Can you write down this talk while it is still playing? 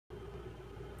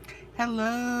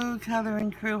Hello,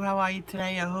 coloring crew. How are you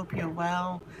today? I hope you're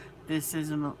well. This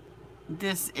is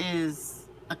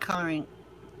a coloring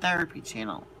therapy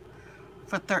channel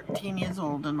for 13 years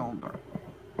old and older.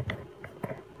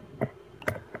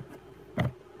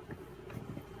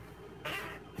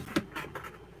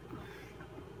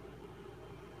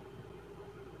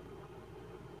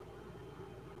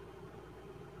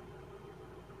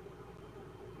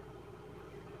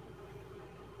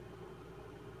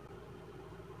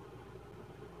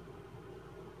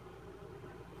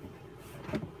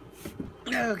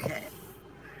 Okay.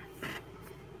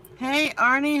 Hey,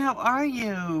 Arnie, how are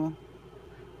you?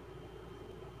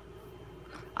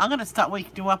 I'm gonna start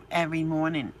waking you up every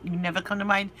morning. You never come to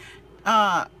my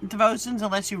devotions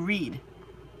unless you read.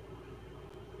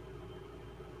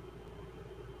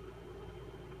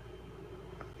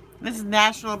 This is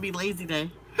National Be Lazy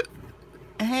Day.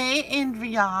 Hey,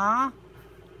 Andrea.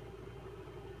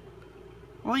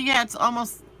 Well, yeah, it's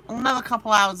almost another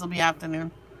couple hours. Will be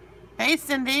afternoon. Hey,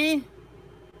 Cindy.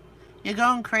 You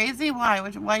going crazy? Why?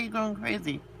 Why are you going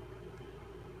crazy?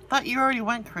 Thought you already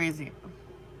went crazy.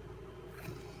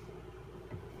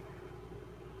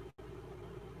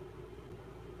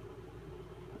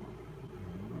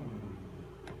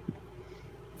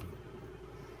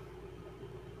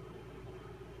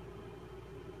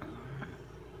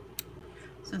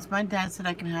 Since my dad said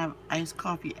I can have iced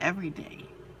coffee every day.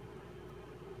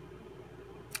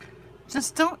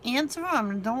 Just don't answer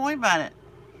him. Don't worry about it.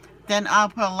 Then I'll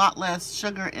put a lot less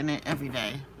sugar in it every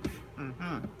day.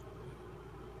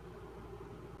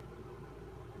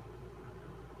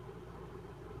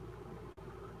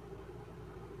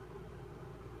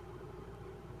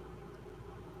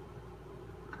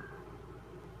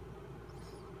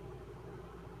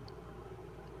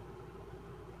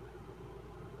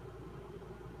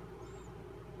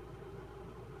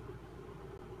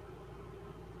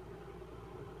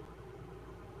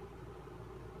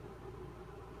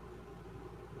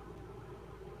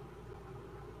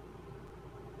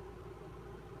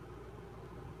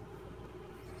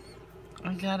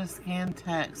 I got a scan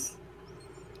text.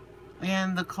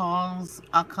 And the calls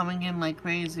are coming in like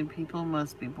crazy. People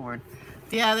must be bored.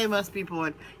 Yeah, they must be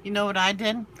bored. You know what I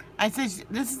did? I said,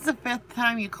 this is the 5th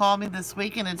time you called me this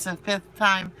week, and it's the 5th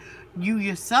time you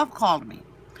yourself called me.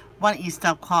 Why don't you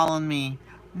stop calling me?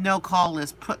 No call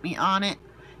list. Put me on it.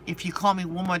 If you call me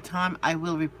one more time, I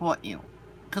will report you.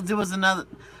 Because there was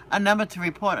a number to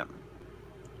report him.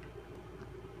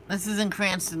 This is in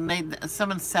Cranston.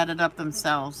 Someone set it up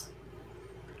themselves.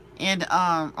 And,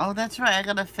 oh, that's right. I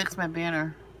gotta fix my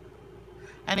banner.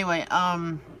 Anyway,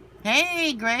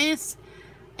 hey, Grace.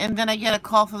 And then I get a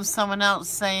call from someone else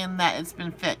saying that it's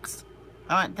been fixed.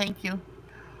 All right, thank you.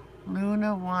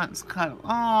 Luna wants cuddle.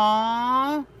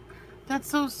 Aww, that's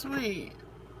so sweet.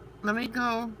 Let me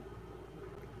go.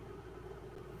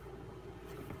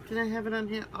 Did I have it on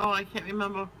here? Oh, I can't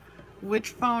remember which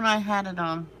phone I had it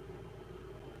on.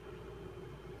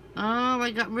 Oh,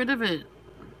 I got rid of it.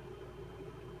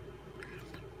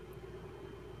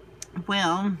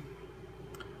 Well,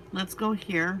 let's go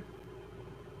here.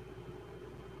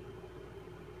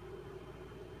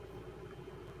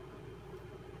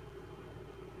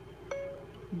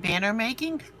 Banner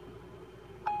making?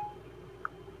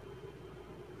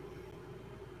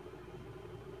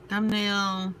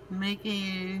 Thumbnail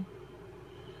making.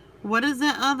 What is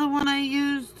that other one I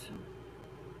used?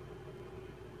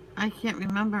 I can't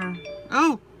remember.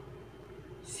 Oh!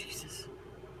 Jesus.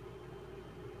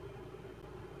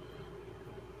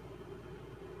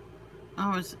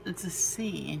 Oh, it's a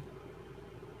C.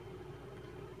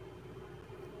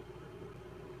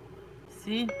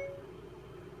 See?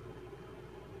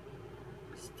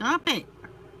 Stop it.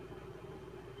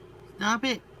 Stop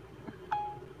it.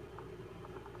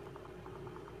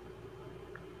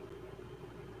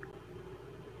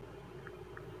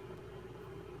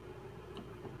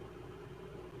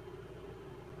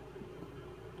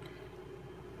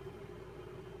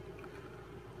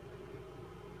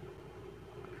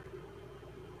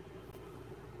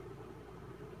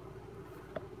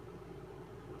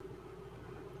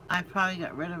 I probably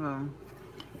got rid of them.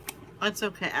 That's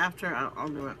okay. After, I'll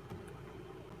do it.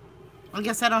 I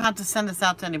guess I don't have to send this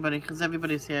out to anybody because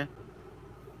everybody's here.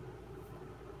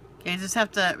 Okay, I just have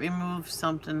to remove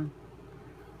something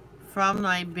from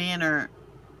my banner.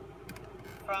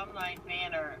 From my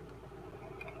banner.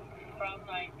 From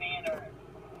my banner.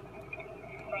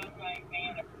 From my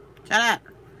banner. Shut up!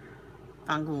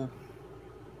 Fungal.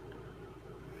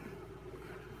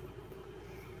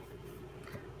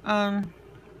 Um...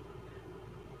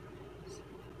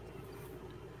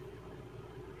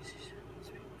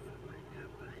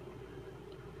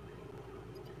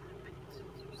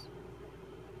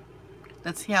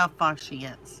 Let's see how far she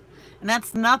gets. And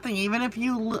that's nothing. Even if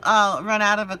you run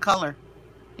out of a color,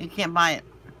 you can't buy it.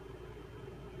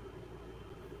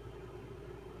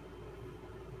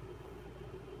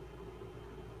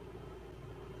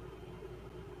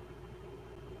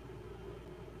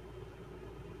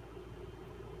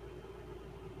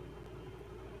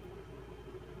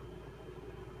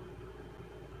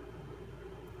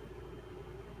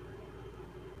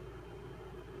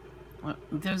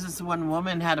 There's this one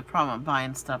woman had a problem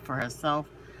buying stuff for herself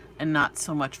and not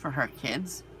so much for her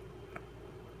kids.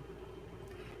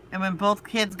 And when both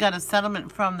kids got a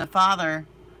settlement from the father,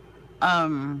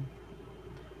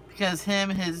 because him,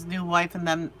 his new wife, and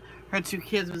them, her two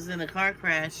kids was in a car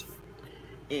crash,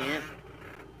 and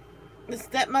the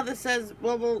stepmother says,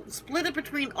 well, we'll split it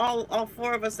between all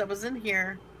four of us that was in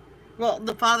here. Well,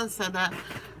 the father said that.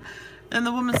 And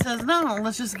the woman says, no,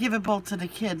 let's just give it both to the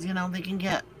kids. You know, they can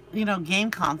get, you know, game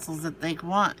consoles that they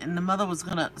want. And the mother was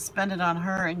going to spend it on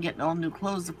her and get all new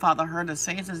clothes. The father heard her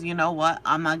say, says, you know what?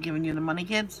 I'm not giving you the money,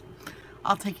 kids.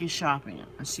 I'll take you shopping.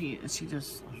 And she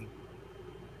just...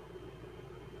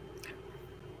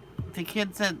 The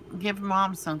kid said, give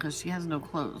mom some because she has no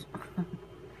clothes.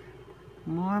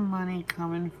 More money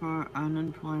coming for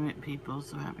unemployment people.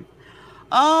 So happy.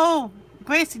 Oh,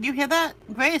 Grace, did you hear that?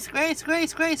 Grace.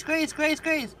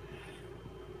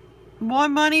 More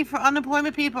money for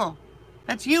unemployment people.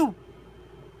 That's you.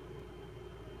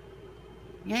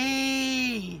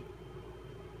 Yay.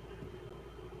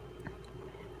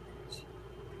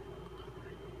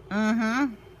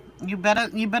 You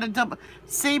better double.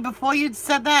 See, before you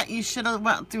said that, you should have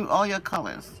went through all your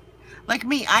colors. Like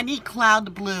me, I need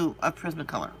cloud blue of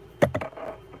Prismacolor.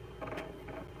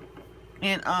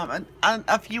 And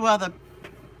a few other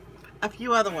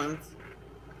ones.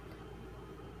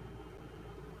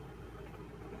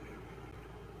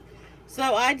 So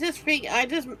I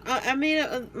made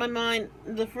up my mind.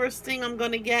 The first thing I'm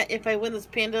gonna get if I win this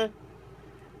Panda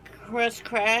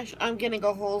Crash, I'm getting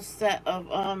a whole set of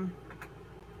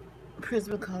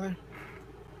Prismacolor.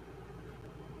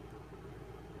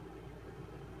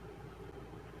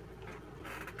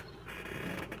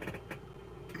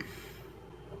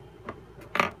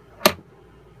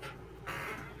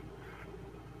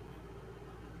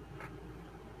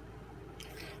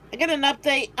 I got an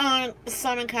update on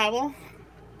Simon Cowell.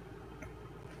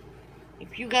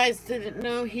 If you guys didn't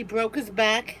know, he broke his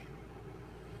back.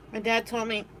 My dad told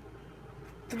me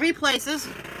 3 places,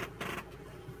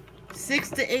 6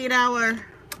 to 8 hour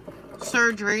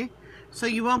surgery, so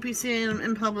you won't be seeing him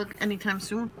in public anytime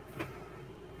soon.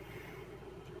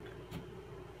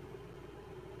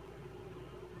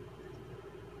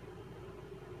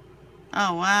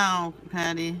 Oh wow,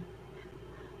 Patty.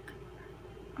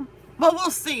 Well,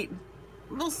 we'll see.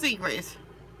 We'll see, Grace.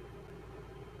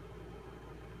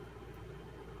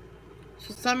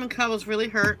 So Simon Cowell's really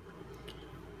hurt.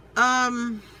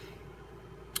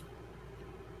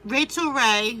 Rachel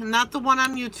Ray, not the one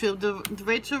on YouTube, the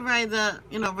Rachel Ray,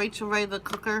 Rachel Ray the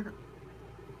cooker,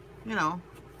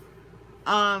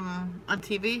 on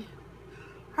TV,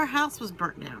 her house was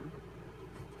burnt down.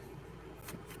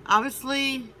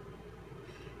 Obviously,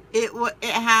 it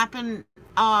happened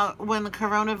when the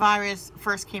coronavirus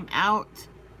first came out,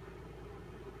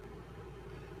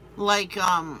 like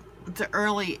the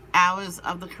early hours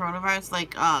of the coronavirus,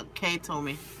 like Kay told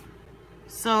me.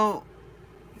 So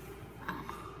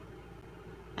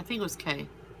I think it was Kay.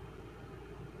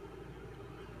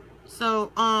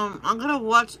 So I'm gonna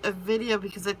watch a video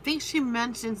because I think she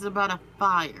mentions about a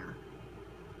fire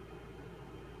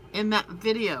in that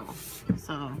video.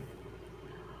 So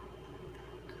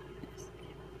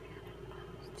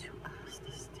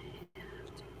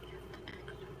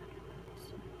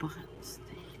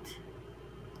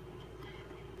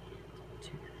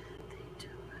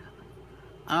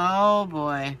oh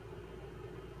boy.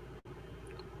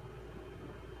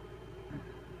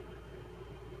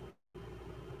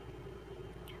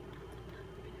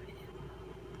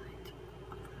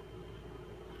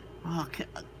 Okay,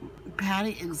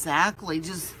 Patty, exactly.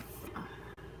 Just,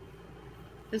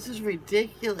 this is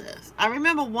ridiculous. I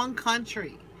remember one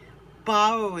country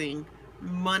borrowing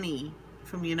money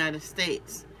from the United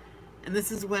States. And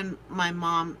this is when my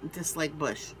mom disliked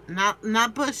Bush.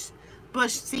 Not Bush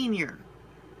Sr.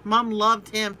 Mom loved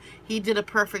him. He did a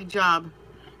perfect job.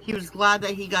 He was glad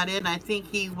that he got in. I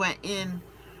think he went in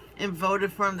and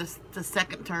voted for him the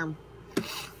second term.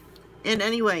 And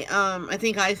anyway, I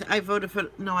think I voted for...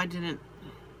 No, I didn't.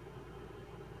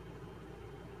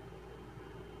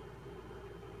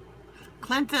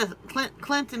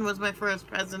 Clinton was my first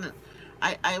president.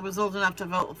 I was old enough to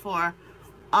vote for.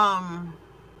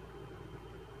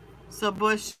 So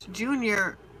Bush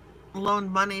Jr.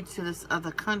 loaned money to this other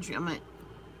country. I'm like,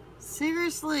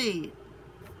 seriously?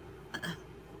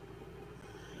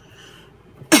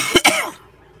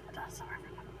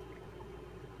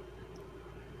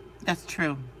 That's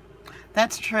true.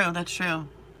 That's true. That's true.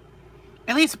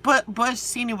 At least Bush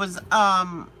Sr. was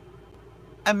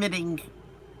admitting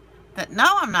that no,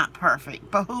 I'm not perfect,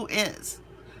 but who is?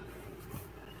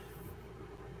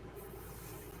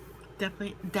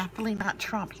 Definitely not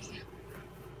Trump.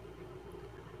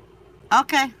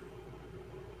 Okay.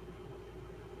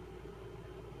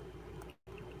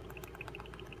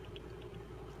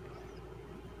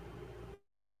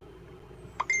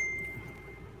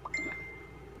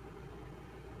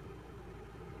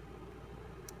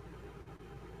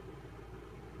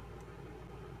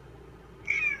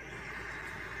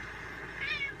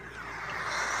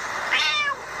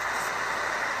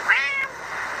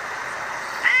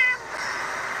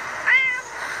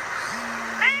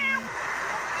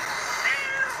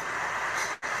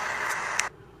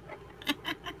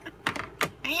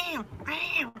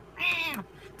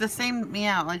 The same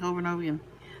meow, like over and over again.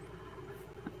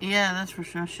 Yeah, that's for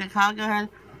sure. Chicago had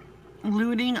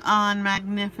looting on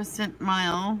Magnificent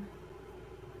Mile.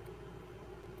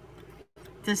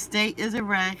 The state is a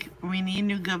wreck. We need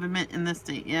new government in the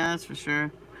state. Yeah, that's for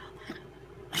sure.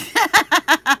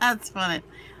 That's funny.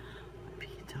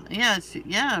 Yeah,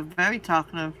 yeah, very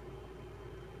talkative.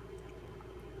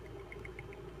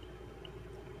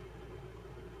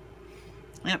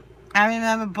 Yep. I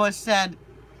remember Bush said,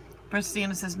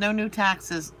 Christina says, no new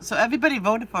taxes. So everybody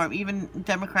voted for him, even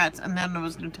Democrats, and then there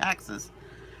was new taxes.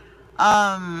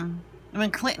 When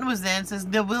Clinton was there and says,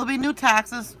 there will be new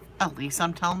taxes. At least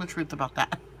I'm telling the truth about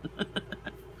that.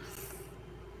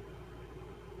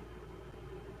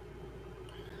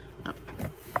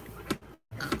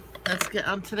 Let's get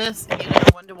onto this. I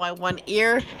wonder why one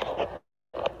ear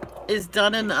is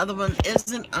done and the other one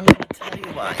isn't. I'm going to tell you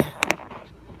why.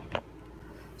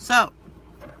 So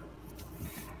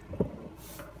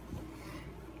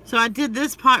I did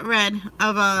this part red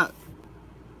of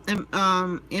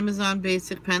Amazon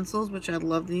Basic pencils, which I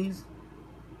love these.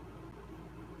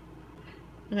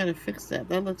 I gotta fix that.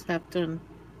 That looks half done.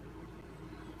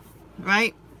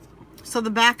 Right? So the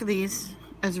back of these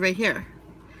is right here.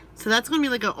 So that's gonna be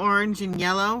like an orange and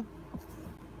yellow.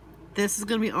 This is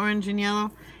gonna be orange and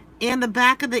yellow. And the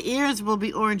back of the ears will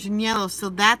be orange and yellow. So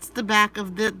that's the back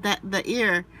of the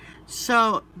ear.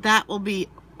 So that will be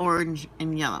orange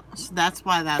and yellow. So that's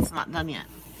why that's not done yet.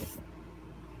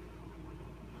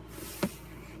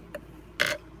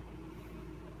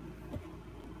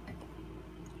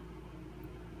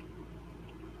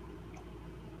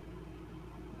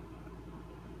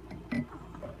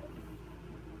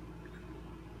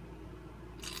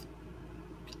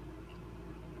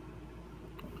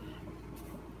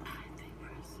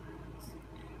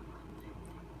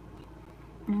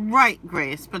 Right,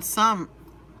 Grace, but some,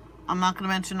 I'm not going to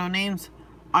mention no names,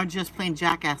 are just plain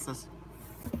jackasses.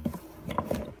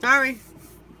 Sorry.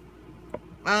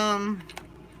 And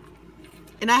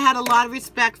I had a lot of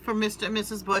respect for Mr. and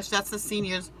Mrs. Bush. That's the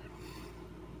seniors.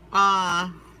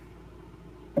 There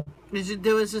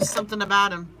was just something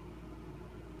about him.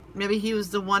 Maybe he was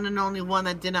the one and only one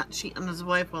that did not cheat on his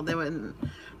wife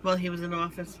while he was in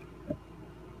office.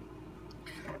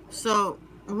 So,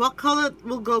 what color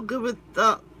will go good with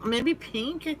maybe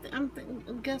pink? I'm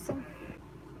guessing.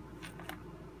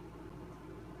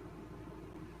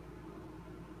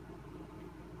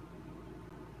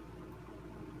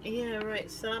 Yeah,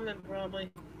 right. Salmon probably.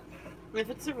 If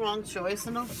it's the wrong choice,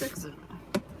 then I'll fix it.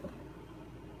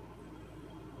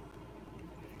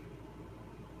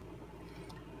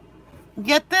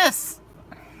 Get this.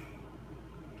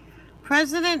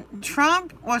 President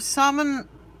Trump or someone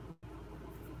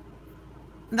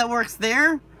that works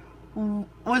there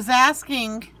was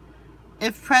asking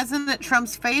if President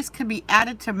Trump's face could be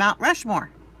added to Mount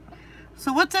Rushmore.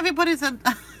 So what's everybody's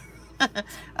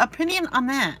opinion on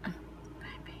that?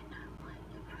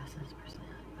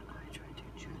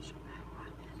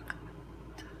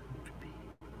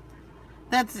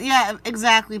 That's, yeah,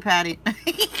 exactly, Patty.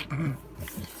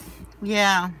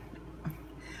 Yeah.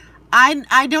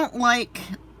 I don't like...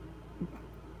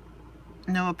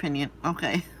 No opinion.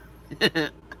 Okay.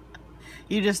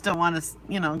 You just don't want to,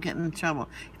 get in trouble.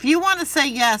 If you want to say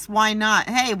yes, why not?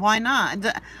 Hey, why not?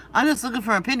 I'm just looking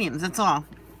for opinions, that's all.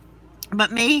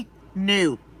 But me?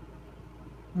 No.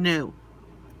 No.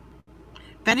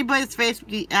 If anybody's face would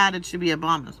be added, should be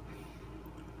Obama's.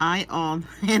 I own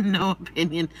and no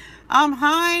opinion.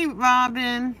 Hi,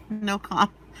 Robin. No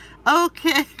comment.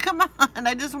 Okay, come on.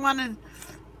 I just wanted...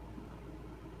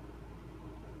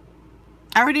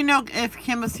 I already know if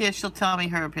Kim was here, she'll tell me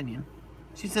her opinion.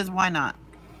 She says, why not?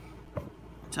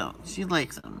 So, she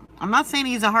likes him. I'm not saying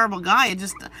he's a horrible guy.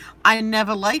 I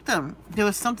never liked him. There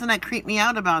was something that creeped me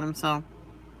out about him, so.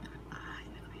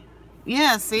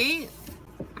 Yeah, see?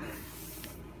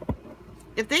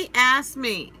 If they ask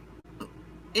me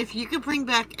if you could bring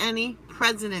back any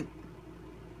president,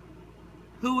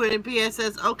 who would it be? I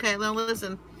says, okay, now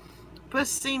listen. Bush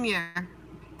Sr.,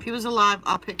 if he was alive,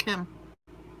 I'll pick him.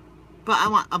 But I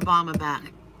want Obama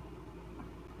back.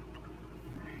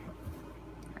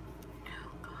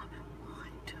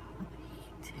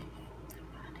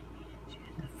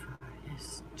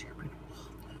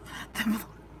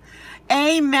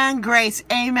 Amen, Grace.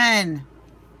 Amen.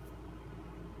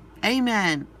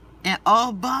 Amen. And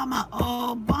Obama,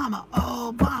 Obama,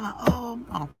 Obama,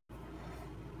 Obama.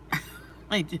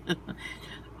 I do.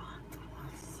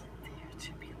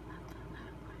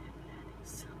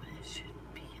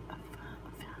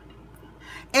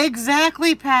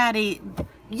 Exactly, Patty.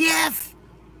 Yes.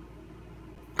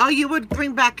 Oh, you would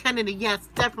bring back Kennedy. Yes,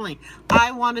 definitely.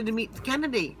 I wanted to meet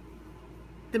Kennedy.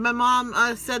 Then my mom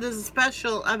said there's a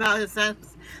special about his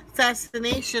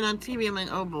assassination on TV. I'm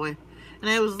like, oh boy. And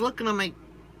I was looking, I'm like,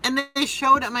 and then they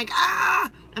showed it. I'm like, ah!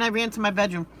 And I ran to my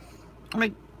bedroom. I'm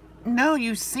like, no,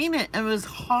 you've seen it. It was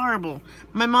horrible.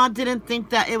 My mom didn't think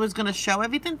that it was going to show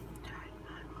everything.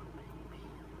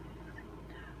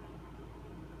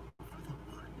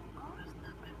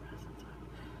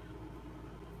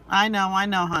 I know,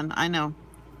 hon. I know.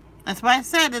 That's why I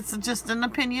said it's just an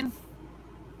opinion.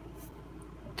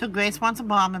 So Grace wants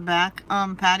Obama back.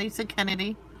 Patty said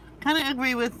Kennedy. Kind of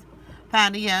agree with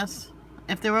Patty, yes.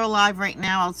 If they were alive right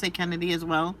now, I'll say Kennedy as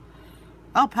well.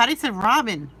 Oh, Patty said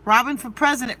Robin. Robin for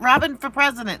president. Robin for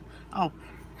president. Oh.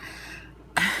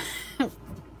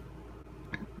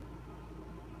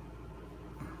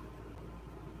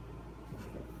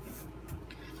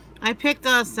 I picked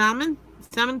salmon.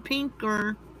 Salmon pink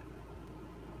or...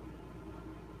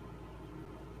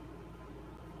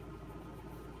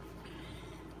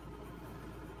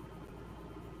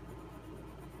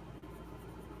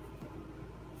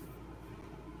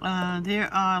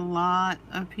 there are a lot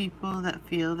of people that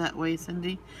feel that way,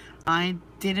 Cindy. I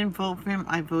didn't vote for him.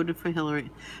 I voted for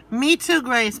Hillary. Me too,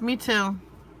 Grace. Me too.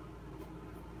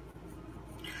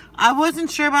 I wasn't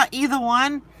sure about either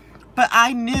one, but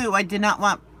I knew I did not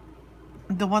want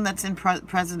the one that's in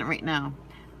president right now.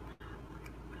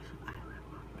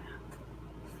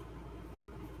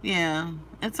 Yeah,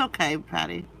 it's okay,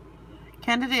 Patty.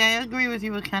 Kennedy, I agree with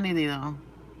you with Kennedy, though.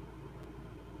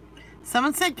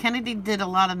 Someone said Kennedy did a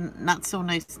lot of not so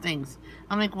nice things.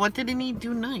 I'm like, what did he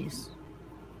do nice?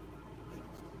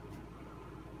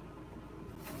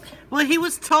 Well, he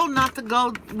was told not to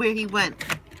go where he went.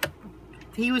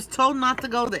 He was told not to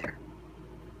go there.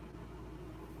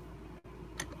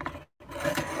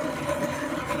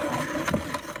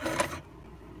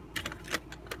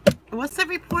 What's the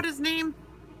reporter's name?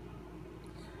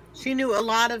 She knew a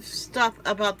lot of stuff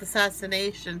about the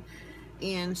assassination,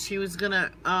 and she was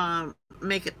gonna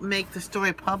make the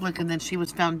story public, and then she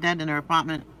was found dead in her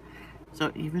apartment.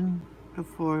 So even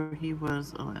before he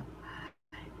was alive.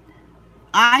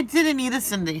 I didn't either,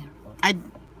 Cindy.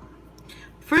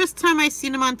 First time I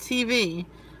seen him on TV,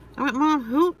 I went, Mom,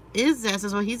 who is that? I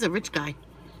says, well, he's a rich guy.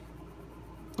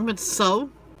 I went, so?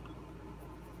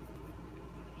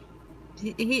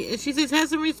 She says, have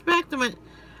some respect. I went,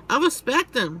 I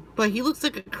respect him, but he looks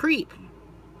like a creep.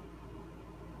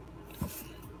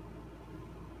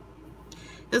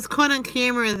 It's caught on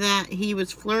camera that he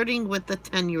was flirting with the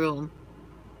 10-year-old.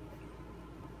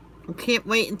 I can't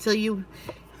wait until you...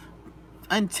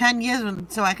 in 10 years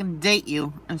so I can date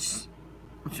you. And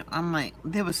I'm like,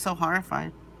 they were so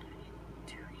horrified.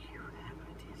 Do you have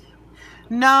ideas?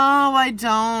 No, I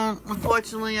don't.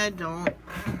 Unfortunately, I don't.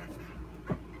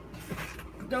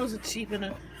 Those are cheap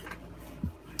enough.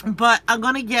 But I'm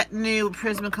going to get new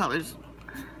Prismacolors.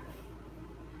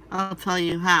 I'll tell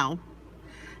you how.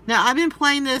 Now, I've been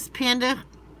playing this Panda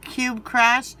Cube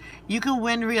Crash. You can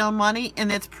win real money,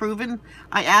 and it's proven.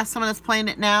 I asked someone that's playing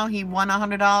it now. He won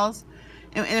 $100.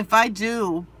 And if I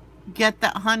do get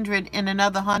that 100 and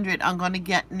another 100, I'm going to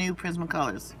get new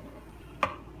Prismacolors.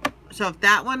 So if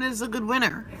that one is a good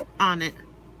winner on it,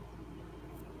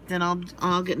 then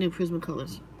I'll get new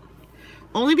Prismacolors.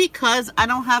 Only because I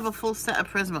don't have a full set of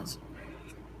Prismas.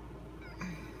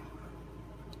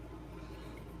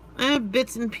 I have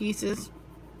bits and pieces.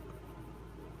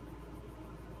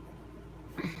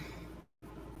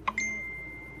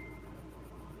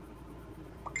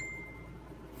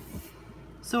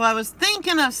 So I was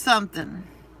thinking of something.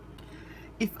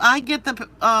 If I get the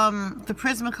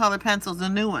Prismacolor pencils, the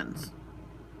new ones,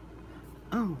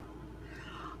 Oh,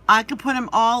 I could put them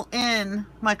all in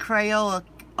my Crayola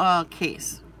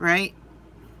case, right?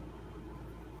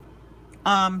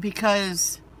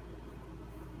 Because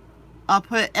I'll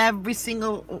put every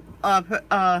single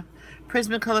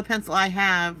Prismacolor pencil I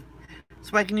have,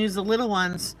 so I can use the little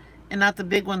ones and not the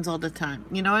big ones all the time.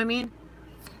 You know what I mean?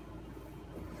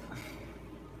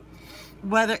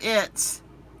 Whether it's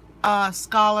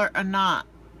Scholar or not.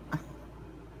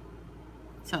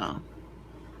 So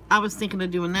I was thinking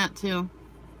of doing that too.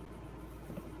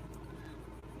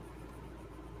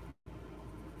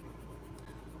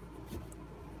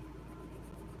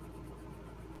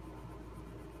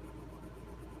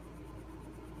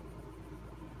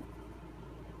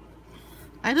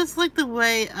 I just like the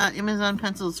way Amazon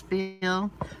pencils feel.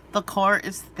 The core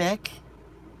is thick.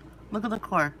 Look at the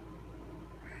core.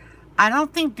 I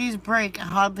don't think these break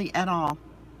hardly at all.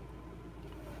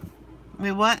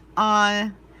 Wait, what?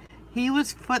 He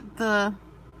was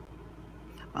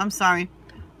I'm sorry.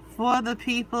 For the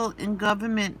people in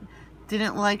government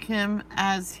didn't like him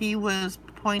as he was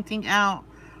pointing out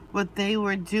what they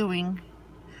were doing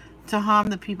to harm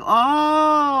the people.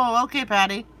 Oh, okay,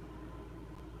 Patty.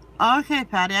 Okay,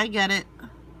 Patty, I get it.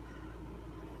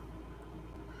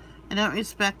 I don't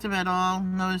respect him at all.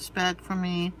 No respect for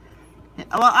me.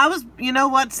 Well, you know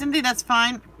what, Cindy, that's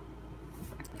fine.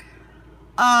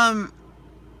 I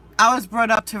was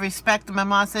brought up to respect him. My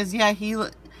mom says, yeah, he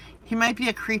might be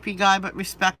a creepy guy, but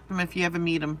respect him if you ever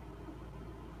meet him.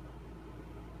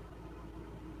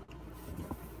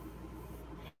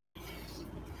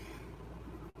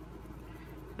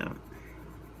 So.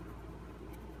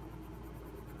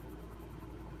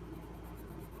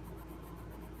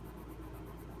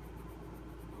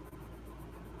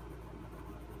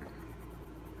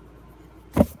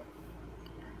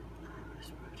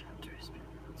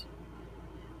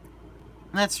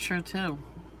 That's true too.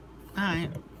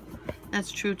 Alright.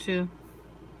 That's true too.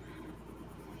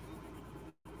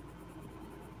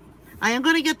 I am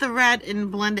going to get the red and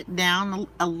blend it down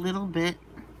a little bit.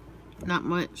 Not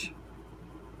much.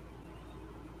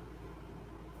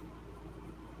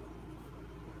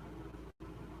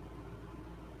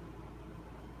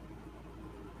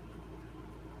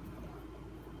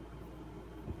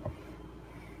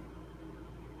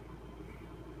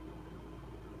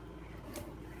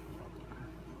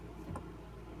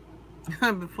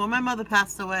 Before my mother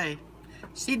passed away,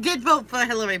 she did vote for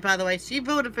Hillary, by the way. She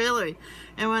voted for Hillary.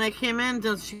 And when I came in,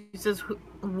 she says,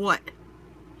 what?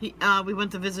 We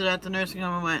went to visit her at the nursing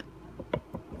home and went,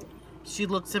 she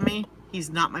looks at me,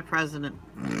 he's not my president.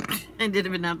 I didn't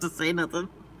even have to say nothing.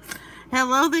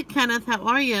 Hello there, Kenneth. How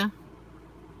are you?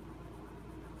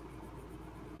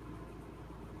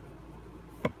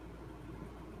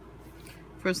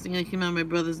 First thing that came out of my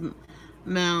brother's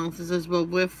mouth is, says, well,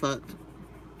 we're fucked.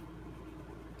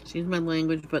 Excuse my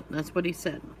language, but that's what he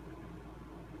said.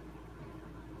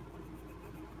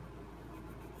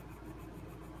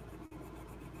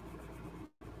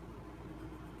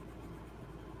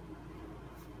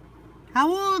 How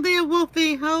old are you,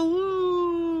 Wolfie? How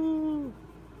old?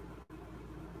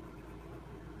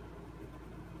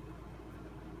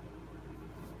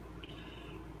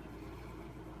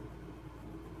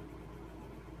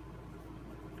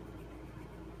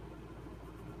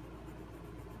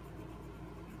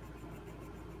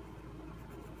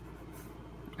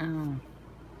 Oh.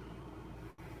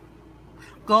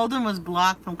 Golden was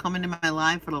blocked from coming to my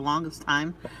live for the longest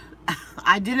time.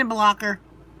 I didn't block her.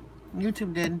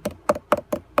 YouTube did.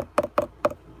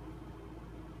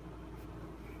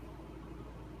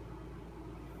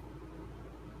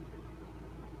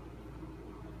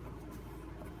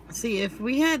 See, if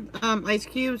we had ice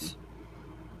cubes,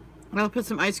 I'll put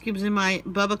some ice cubes in my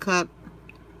Bubba cup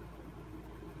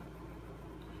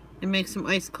and make some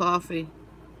iced coffee.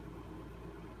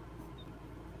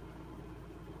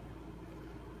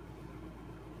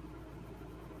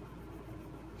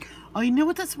 Oh, you know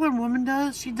what this one woman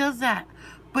does? She does that,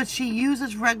 but she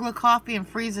uses regular coffee and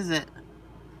freezes it.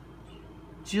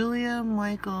 Julia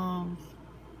Michaels.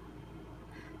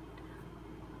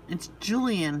 It's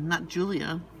Julian, not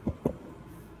Julia.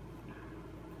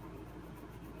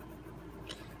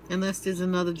 Unless there's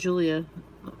another Julia,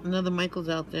 another Michaels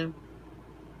out there.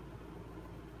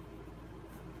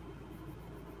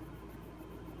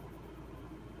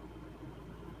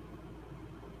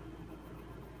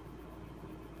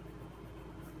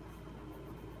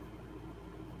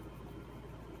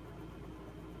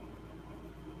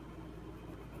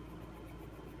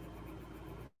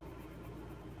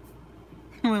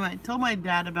 When I told my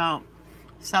dad about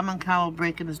Simon Cowell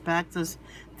breaking his back, did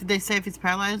they say if he's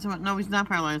paralyzed? I went, no, he's not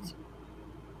paralyzed.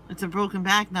 It's a broken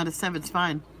back, not a severed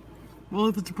spine. Well,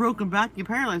 if it's a broken back, you're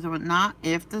paralyzed. I went, not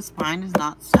if the spine is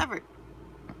not severed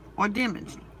or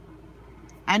damaged.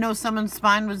 I know someone's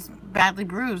spine was badly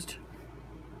bruised.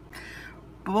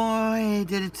 Boy,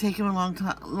 did it take him a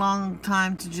long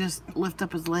time to just lift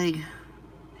up his leg.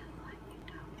 If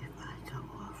I go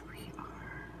off PR,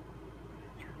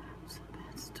 you have some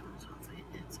bad stones. Hopefully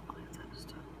it's all that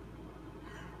stuff.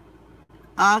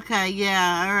 Okay,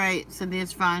 yeah, alright, Cindy,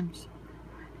 it's fine.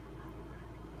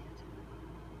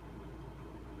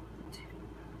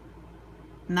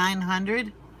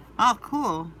 900? Oh,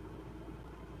 cool.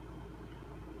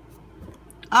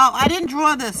 Oh, I didn't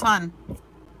draw this, hon.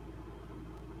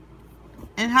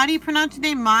 And how do you pronounce your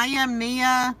name? Maya,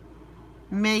 Mia,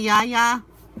 Mayaya?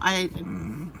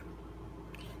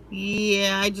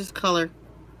 Yeah, I just color.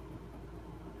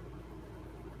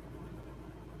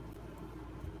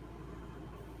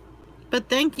 But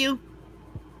thank you.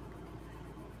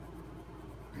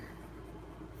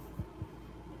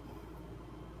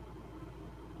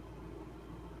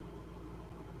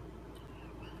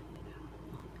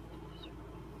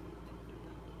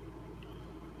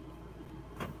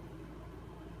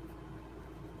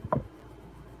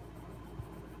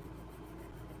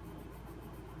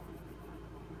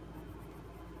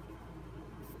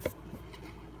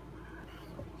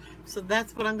 So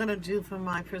that's what I'm going to do for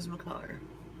my Prismacolor.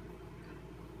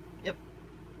 Yep.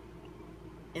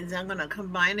 Is I'm going to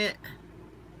combine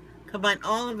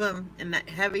all of them in that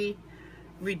heavy,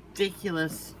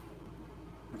 ridiculous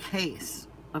case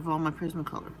of all my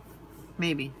Prismacolor.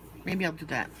 Maybe I'll do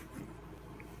that.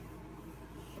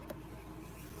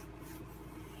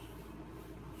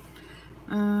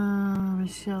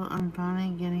 Michelle, I'm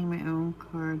finally getting my own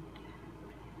card.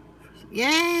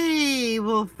 Yay,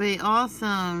 Wolfie,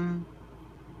 awesome.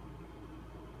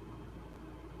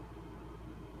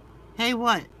 Hey,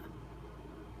 what?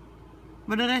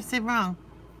 What did I say wrong?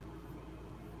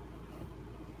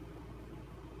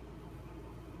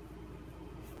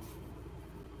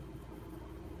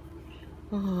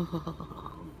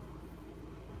 Oh.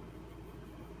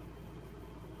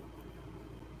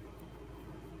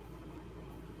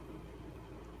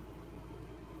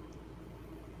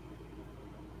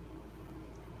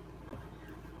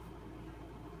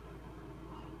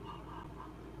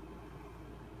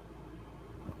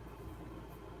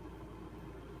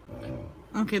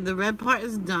 Okay, the red part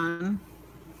is done.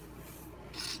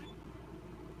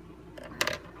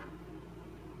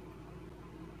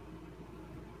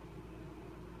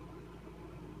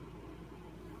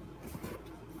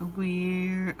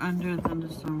 We're under a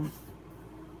thunderstorm.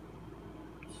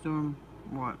 Storm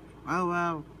what? Oh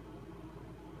wow.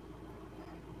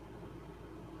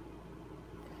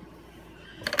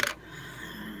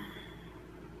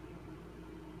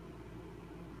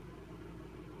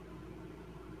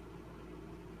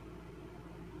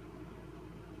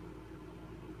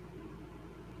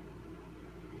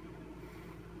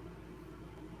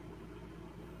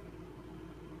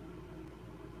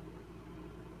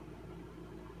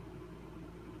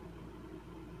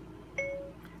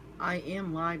 I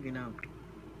am live, you know.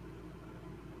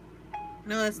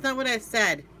 No, that's not what I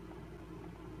said.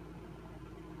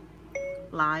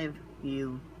 Live,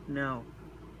 you know.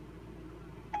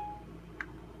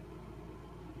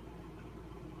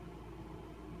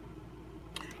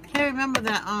 Can't remember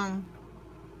that,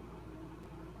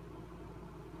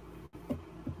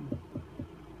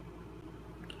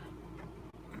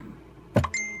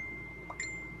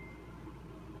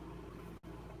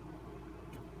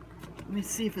 let me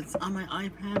see if it's on my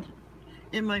iPad.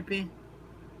 It might be.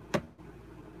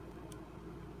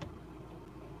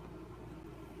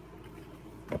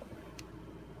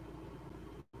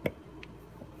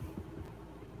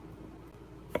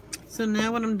 So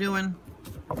now what I'm doing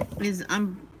is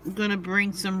I'm gonna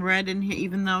bring some red in here,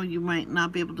 even though you might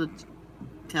not be able to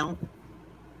tell.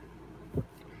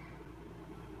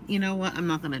 You know what? I'm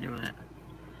not gonna do it.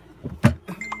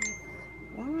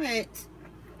 What?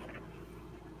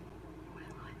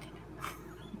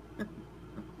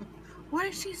 What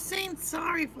is she saying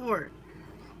sorry for?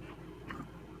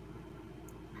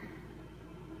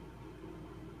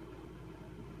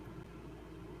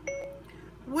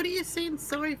 What are you saying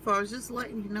sorry for? I was just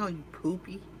letting you know, you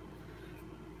poopy.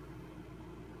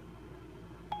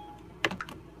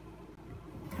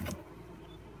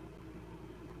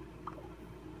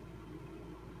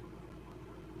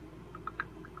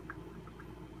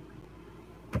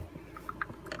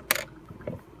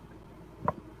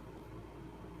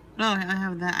 Oh, I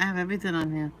have that. I have everything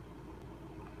on here.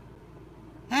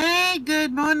 Hey,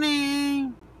 good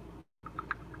morning.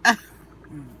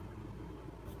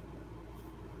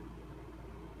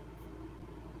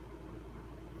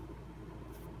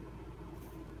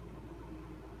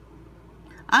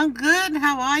 I'm good.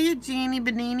 How are you, Jeannie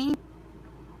Benini?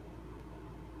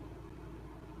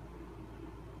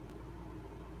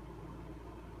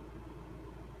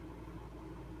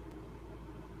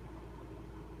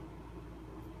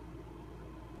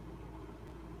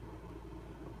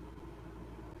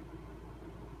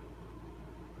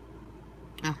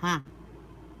 Uh-huh.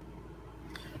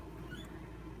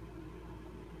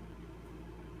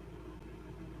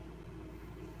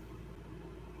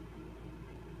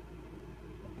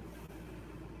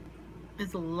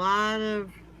 There's a lot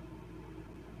of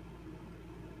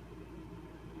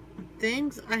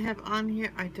things I have on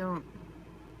here. I don't.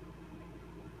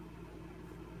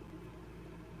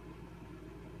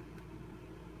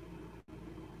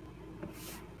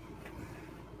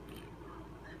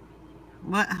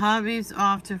 What hobbies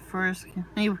off to first?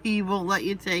 He won't let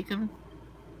you take them?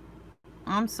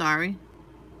 I'm sorry.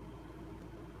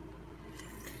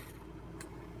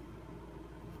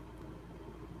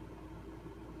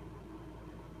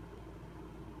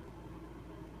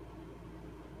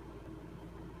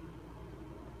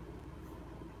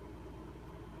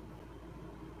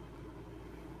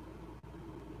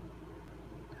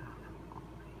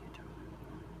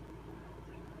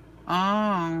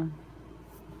 Oh,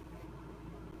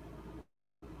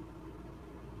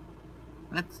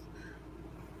 that's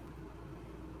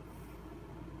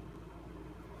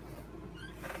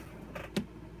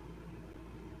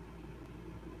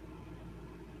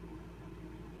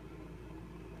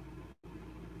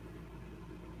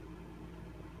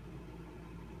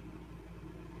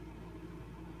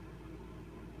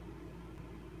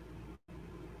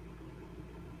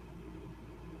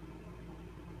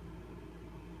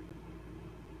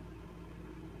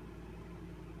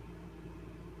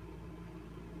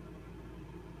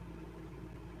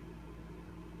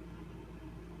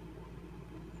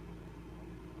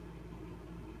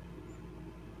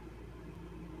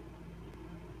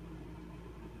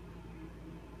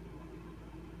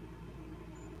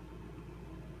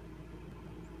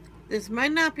this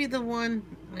might not be the one.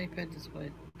 Let me put it this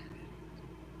way.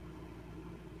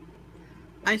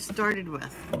 I started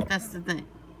with. That's the thing.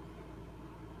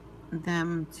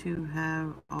 Them to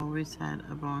have always had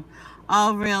a bone.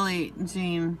 Oh, really,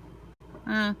 Jean?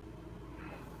 Huh?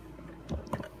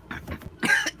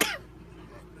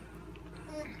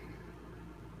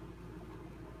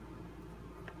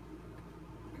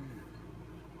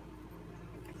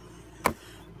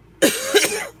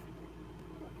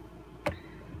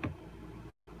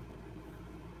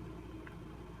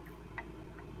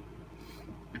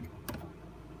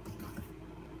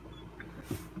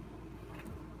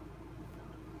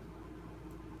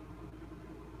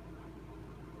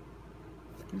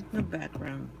 No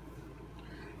background.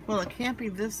 Well, it can't be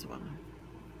this one.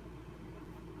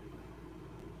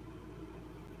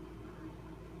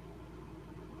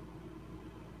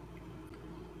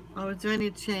 Oh, is there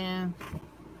any chance?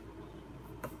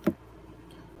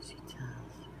 She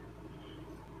does.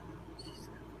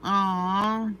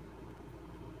 Aww.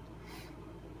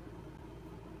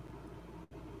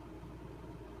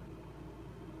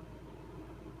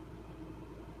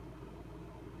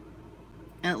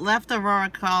 It left Aurora,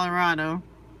 Colorado.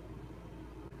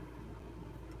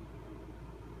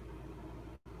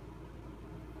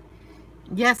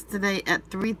 Yesterday at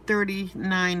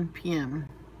 3:39 p.m.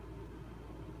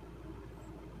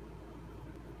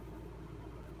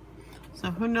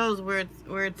 So who knows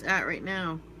where it's at right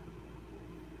now?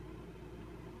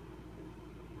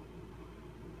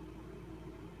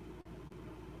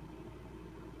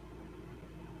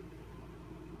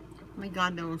 Only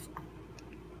God knows.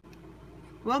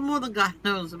 What more than God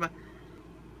knows about?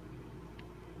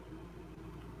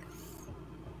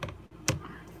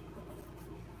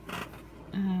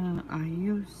 Are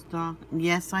you stalking?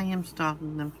 Yes, I am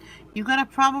stalking them. You got a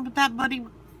problem with that, buddy?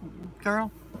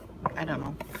 Girl? I don't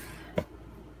know.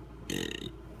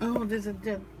 Oh, there's a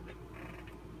dead.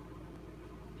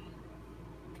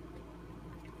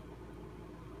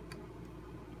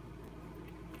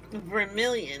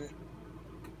 Vermilion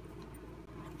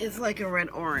is like a red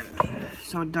orange.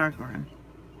 So dark orange.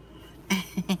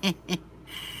 I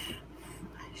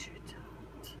sure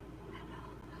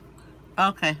don't.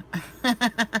 Okay.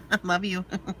 Love you.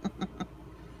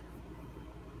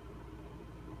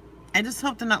 I just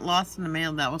hope they're not lost in the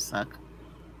mail. That will suck.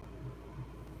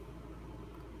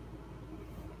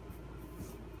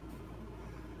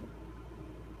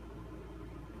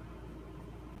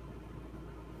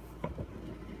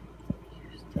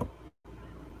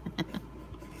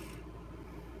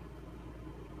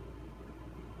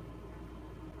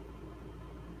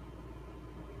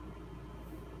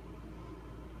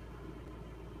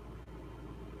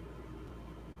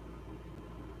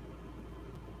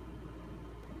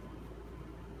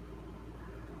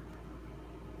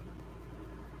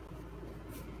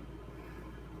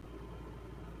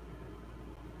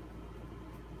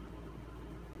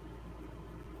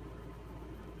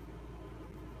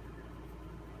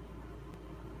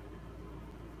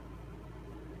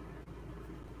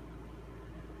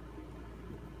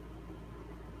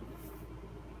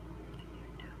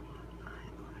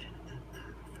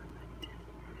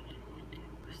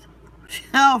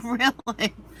 Oh,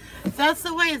 really? That's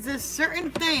the way. There's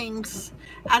certain things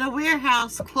at a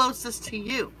warehouse closest to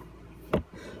you.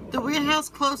 The warehouse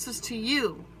closest to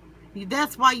you.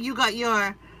 That's why you got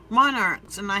your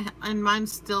Monarchs, and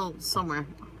mine's still somewhere.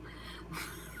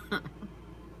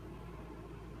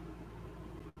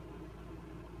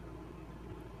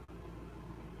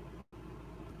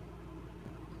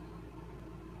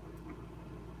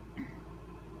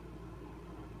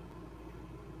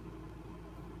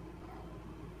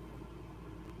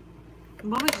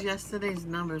 What was yesterday's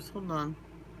numbers? Hold on.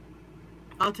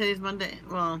 Oh, today's Monday.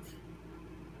 Well,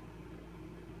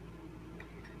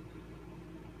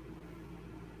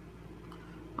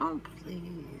 oh,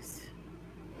 please.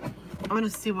 I'm going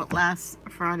to see what last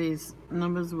Friday's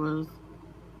numbers was.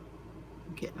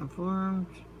 Get informed.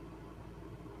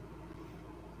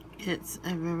 It's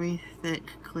a very thick,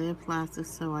 clear plastic,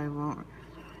 so I won't.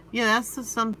 Yeah, that's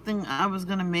just something I was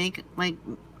going to make. Like,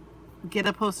 get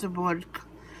a poster board,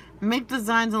 make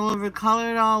designs all over,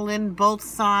 color it all in both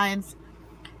sides,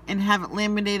 and have it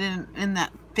laminated in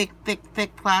that thick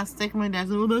plastic. My dad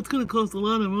said, oh, that's going to cost a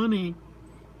lot of money.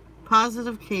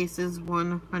 Positive cases,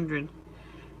 100.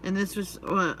 And this was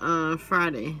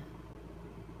Friday.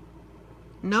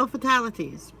 No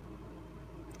fatalities.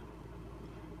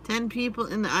 10 people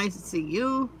in the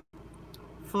ICU,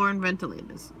 4 in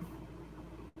ventilators.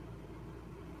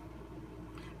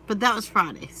 But that was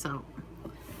Friday, so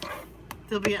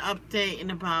there'll be an update in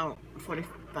about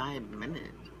 45 minutes.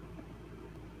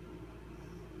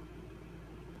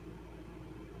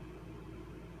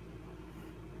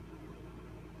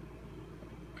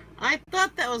 I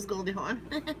thought that was Goldie Hawn.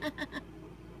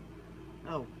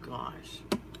 Oh gosh.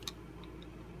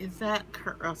 Is that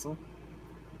Kurt Russell?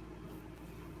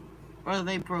 Or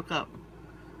they broke up?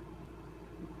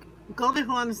 Goldie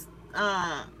Hawn's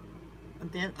oh,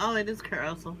 it is Kurt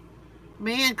Russell.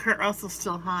 Man, Kurt Russell's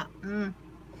still hot.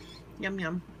 Yum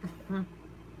yum.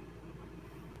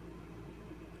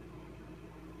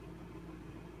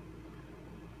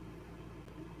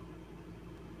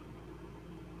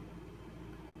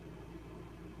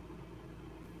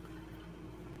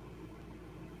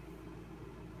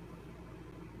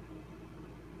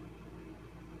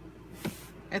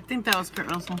 I think that was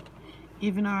Kurt Russell.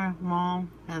 Even our mall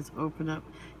has opened up.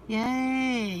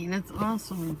 Yay! That's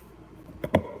awesome.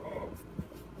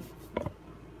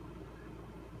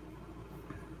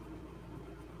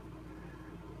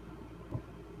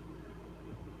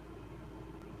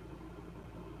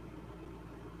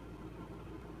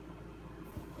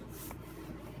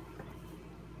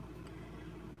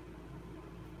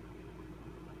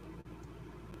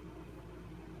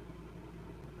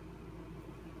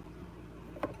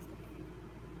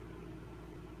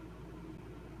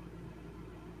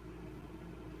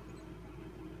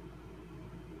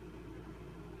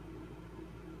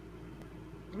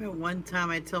 One time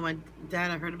I told my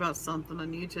dad I heard about something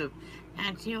on YouTube.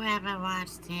 Don't you ever watch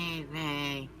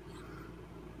TV?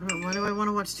 What do I want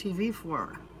to watch TV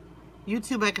for?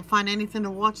 YouTube, I can find anything to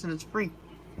watch and it's free.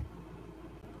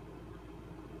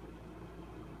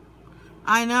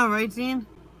 I know, right, Dean?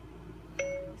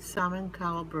 Simon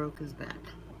Cowell broke his back.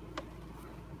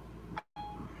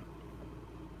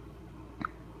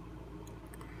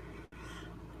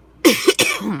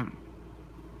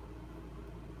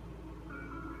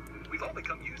 We've all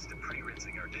become used to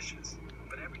pre-rinsing our dishes,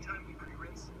 but every time we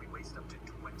pre-rinse, we waste up to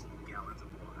 20 gallons of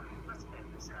water. Let's end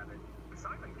this habit.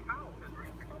 Simon Cowell has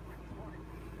recovered his morning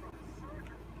from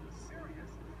surgery.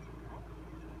 Serious.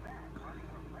 Bad running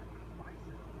from left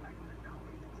bicep back to now.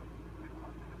 We're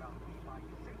talking about Levi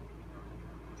safety.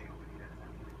 Deal with that.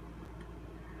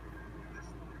 This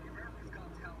morning, America's Got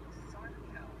Talent, Simon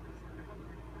Cowell is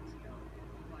recovering from TO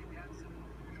by Dadson.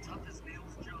 Toughest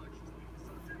nails judged.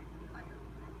 Sunday, I have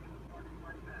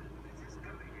like that. This is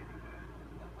going anywhere.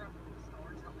 A reputable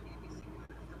star telling ABC News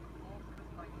that the fall from his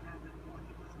bike happened while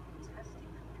he was testing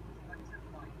the new electric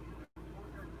bike.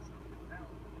 Before this was found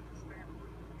with his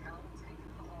family, Cal taken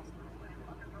to the hospital and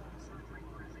undergoing surgery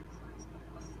for his injuries.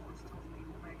 A source tells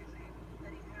People magazine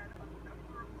that he had a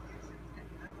number of lesions and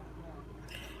never won.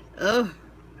 Oh.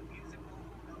 The music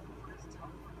mogul known for his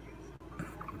tough reviews for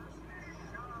performers and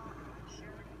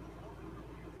sharing glowing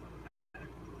reviews from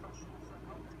medical professionals that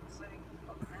helped him, saying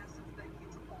a massive thank you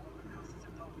to all the nurses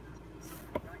and doctors, some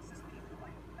of the nicest people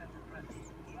I have ever met.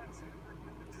 He adds to the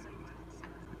equipment with safety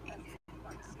concerns as the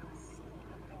bike skills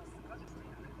sold across the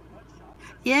country.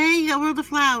 Yay, you got World of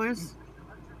Flowers.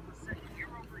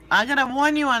 I gotta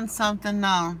warn you on something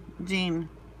now, Jean.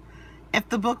 If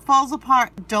the book falls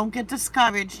apart, don't get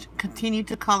discouraged. Continue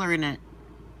to color in it.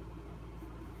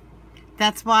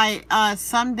 That's why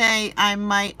someday I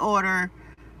might order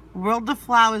World of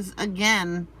Flowers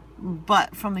again,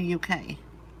 but from the UK.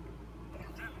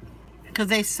 Because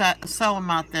they sew them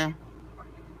out there.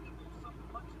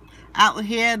 Out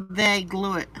here, they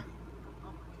glue it.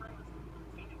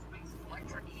 Phoenix-based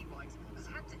electric e-bikes has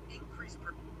had to increase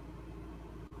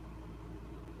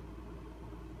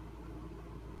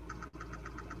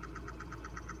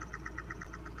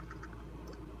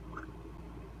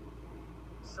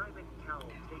Simon Cowell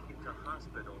taken to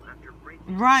hospital after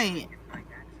breaking Right. by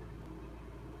accident.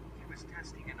 He was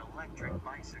testing an electric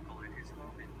bicycle at his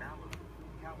home in Malibu,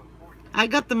 California. I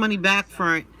got the money back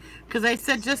for it. Because I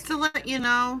said, just to let you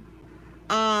know,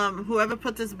 whoever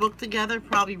put this book together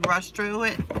probably rushed through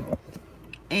it.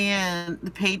 And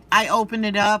the page, I opened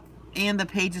it up and the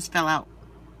pages fell out.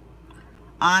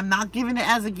 I'm not giving it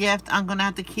as a gift. I'm going to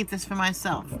have to keep this for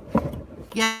myself.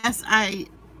 Yes, I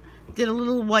did a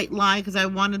little white lie because I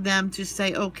wanted them to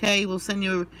say, okay, we'll send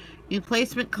you a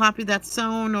replacement copy that's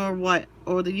sewn or what,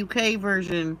 or the UK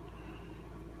version.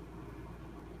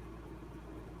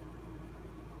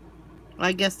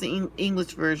 I guess the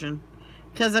English version.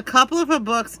 Because a couple of her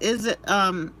books is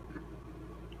the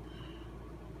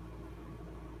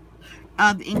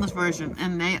English version,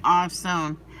 and they are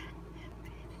sewn.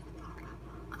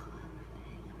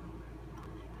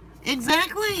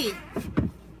 Exactly.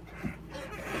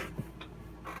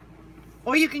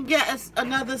 Or you can get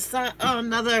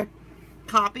another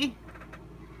copy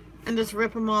and just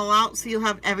rip them all out so you'll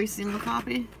have every single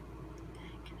copy.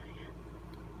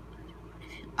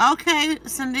 Okay,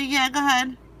 Cindy, yeah, go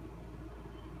ahead.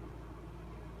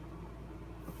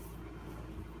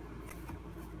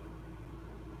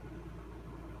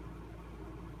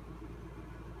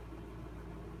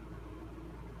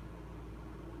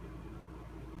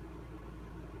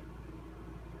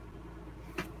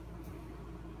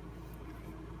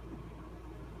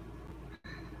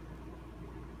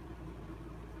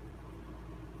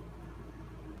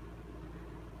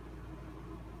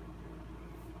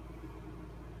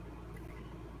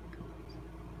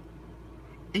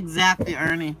 Exactly,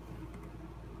 Ernie.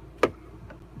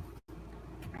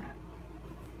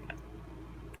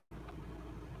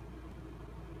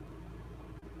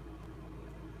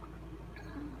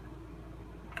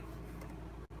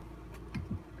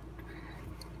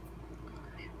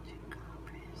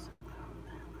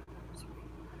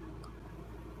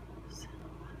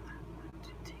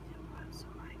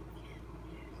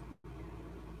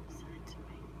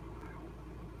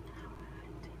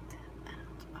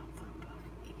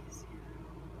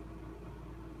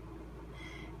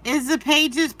 Is the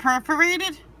pages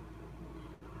perforated?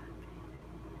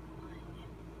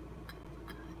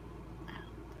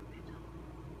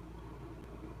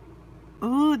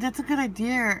 Ooh, that's a good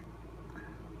idea,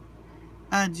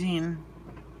 Jean.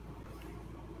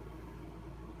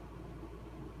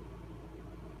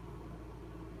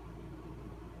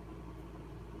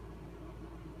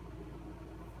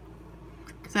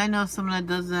 Because I know someone that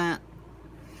does that.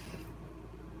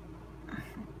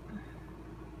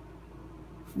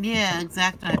 Yeah,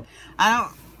 exactly. I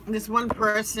don't. This one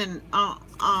person, I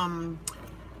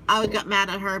got mad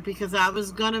at her because I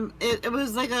was gonna. It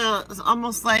was like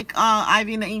almost like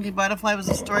Ivy and the Inky Butterfly was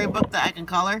a storybook that I can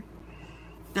color.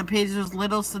 The pages was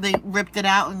little, so they ripped it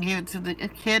out and gave it to the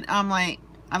kid. I'm like,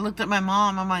 I looked at my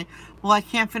mom. I'm like, well, I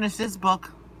can't finish this book.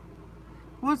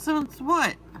 What?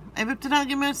 I ripped it out and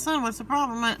gave my son. What's the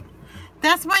problem?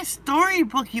 That's my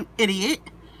storybook, you idiot.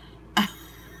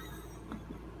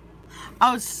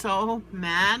 I was so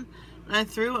mad. And I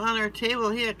threw it on her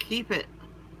table. Here, keep it.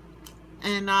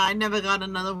 And I never got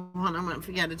another one. I'm gonna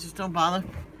forget it. Just don't bother.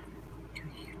 Do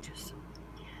you just?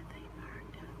 Yeah,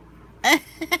 they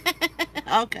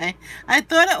are. Okay. I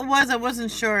thought it was. I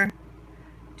wasn't sure.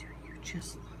 Do you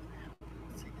just love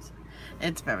that?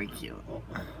 It's very cute.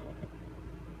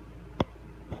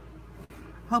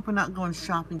 Hope we're not going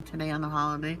shopping today on the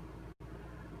holiday.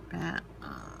 But,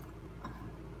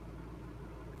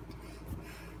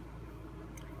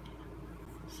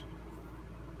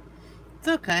 it's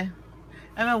okay.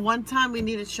 I remember one time we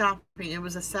needed shopping. It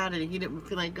was a Saturday. He didn't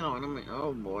feel like going. I'm like,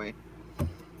 oh boy.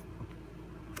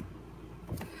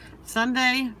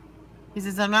 Sunday, he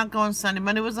says, I'm not going Sunday.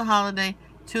 Monday was a holiday.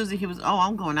 Tuesday, he was, oh,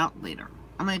 I'm going out later.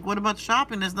 I'm like, what about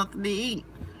shopping? There's nothing to eat.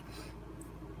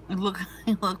 And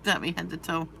he looked at me head to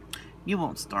toe. You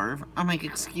won't starve. I'm like,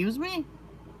 excuse me?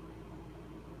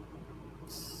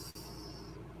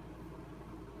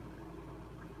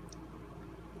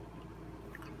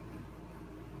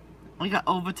 We got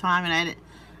overtime, and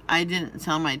I didn't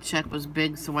tell my check was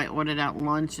big, so I ordered out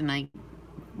lunch, and I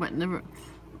went in the room.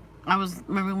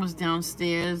 My room was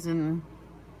downstairs, and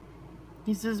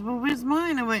he says, well, where's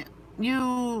mine? I went,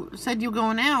 you said you're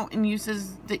going out, and you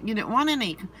says that you didn't want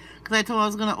any, because I told him I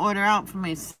was going to order out for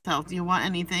myself. Do you want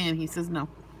anything? And he says no.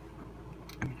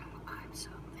 I'm so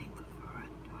thankful for her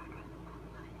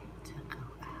to go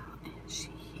out, and she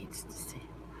hates to say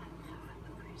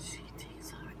she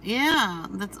takes her. Yeah,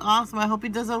 that's awesome. I hope he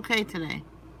does okay today.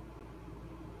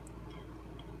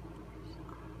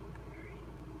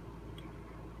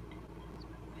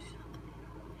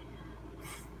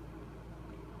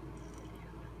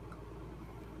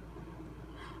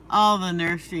 Oh, the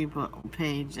nursery book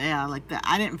page. Yeah, I like that.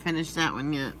 I didn't finish that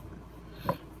one yet.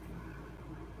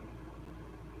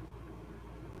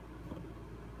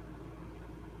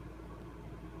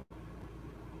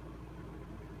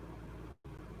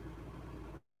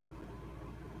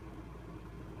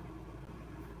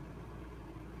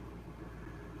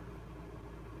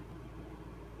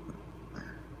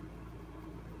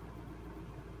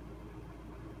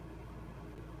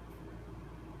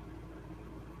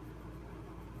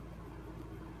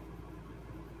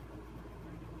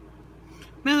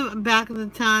 Remember back at the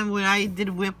time when I did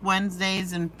whip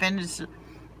Wednesdays and finish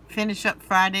up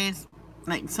Fridays?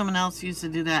 Like someone else used to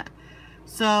do that.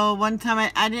 So one time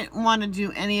I didn't want to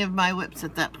do any of my whips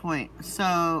at that point.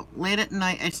 So late at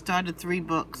night I started 3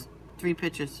 books, 3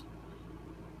 pictures.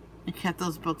 I kept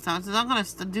those books out. I said, I'm going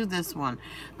to do this one.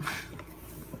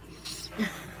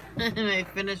 And I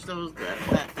finished those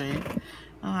that day.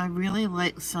 Oh, I really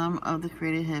like some of the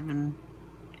Creative Heaven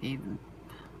even.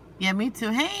 Yeah, me too.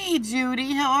 Hey,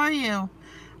 Judy, how are you?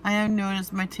 I have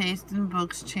noticed my taste in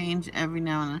books change every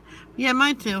now and then. Yeah,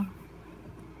 mine too.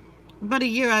 About a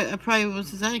year, I probably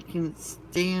was, I can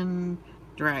stand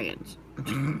dragons.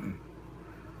 I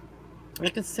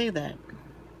can say that.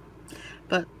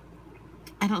 But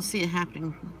I don't see it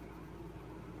happening.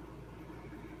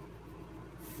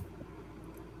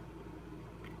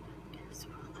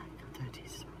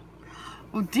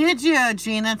 Oh, did you,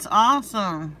 Jean? That's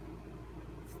awesome.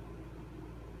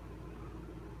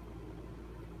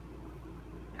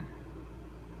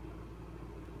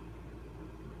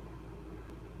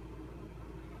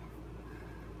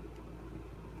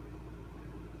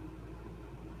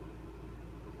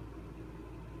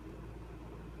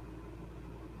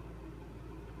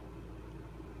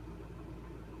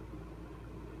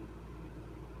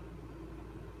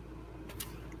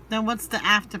 Then what's the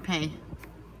afterpay?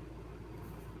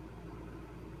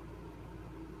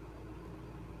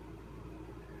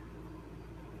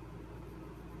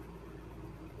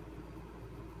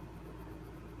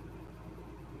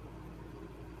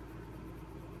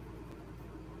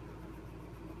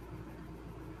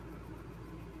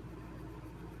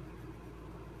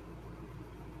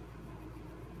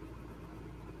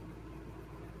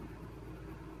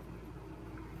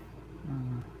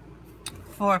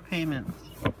 Four payments.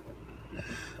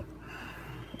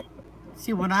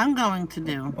 See, what I'm going to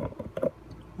do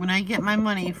when I get my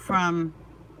money from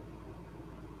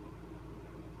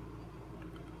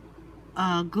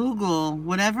Google,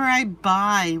 whatever I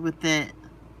buy with it,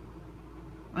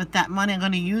 with that money, I'm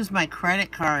going to use my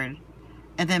credit card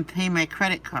and then pay my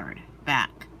credit card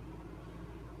back.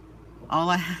 All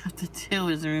I have to do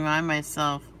is remind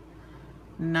myself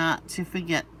not to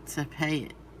forget to pay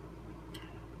it.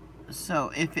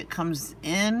 So if it comes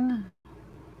in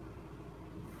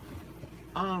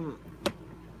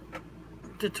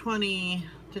the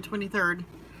 23rd,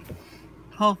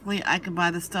 hopefully I can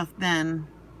buy the stuff then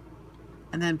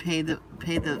and then pay the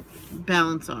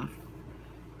balance off.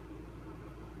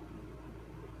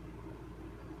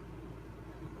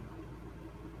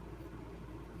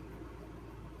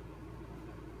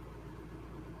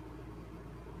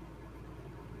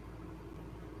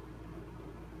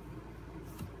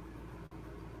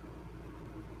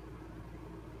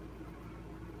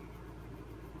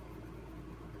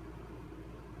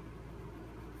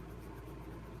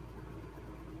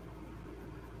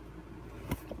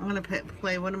 I'm going to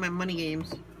play one of my money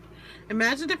games.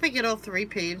 Imagine if I get all 3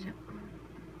 paid.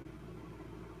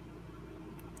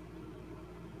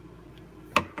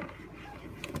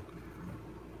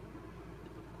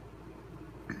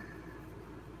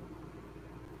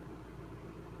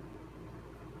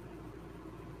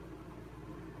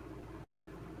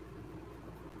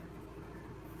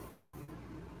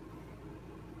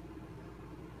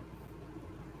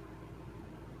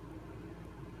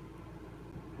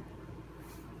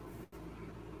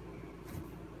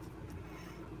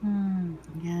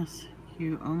 Yes,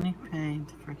 you only paid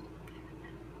the first.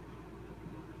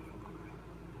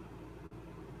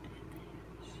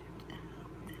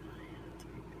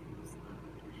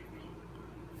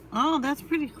 Oh, that's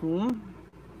pretty cool.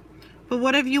 But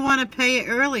what if you want to pay it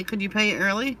early? Could you pay it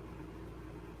early?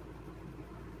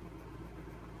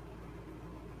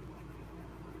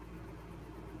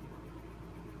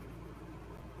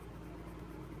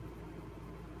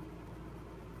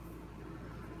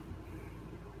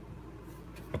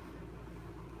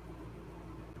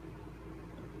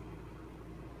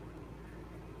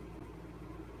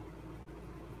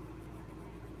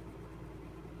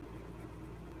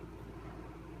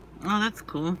 Oh, that's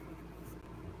cool.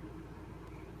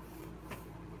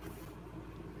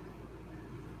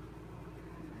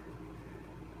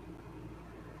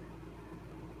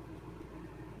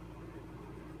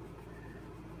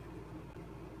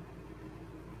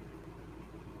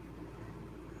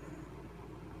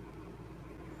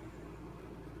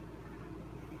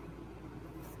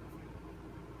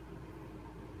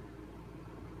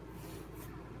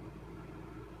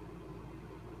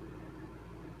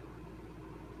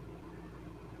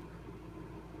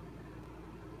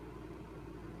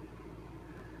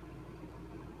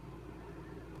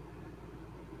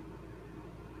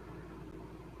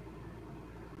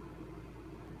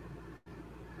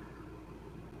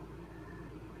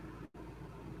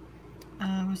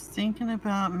 I was thinking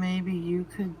about maybe you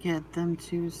could get them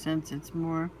too, since it's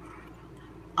more.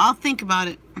 I'll think about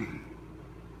it.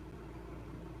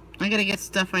 I gotta get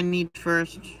stuff I need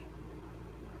first.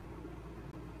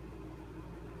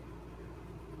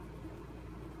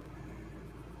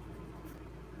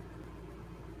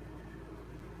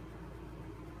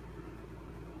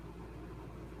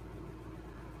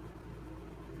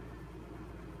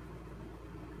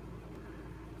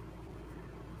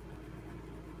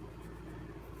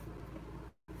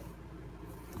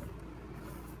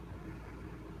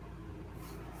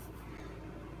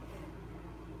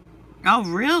 Oh,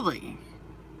 really?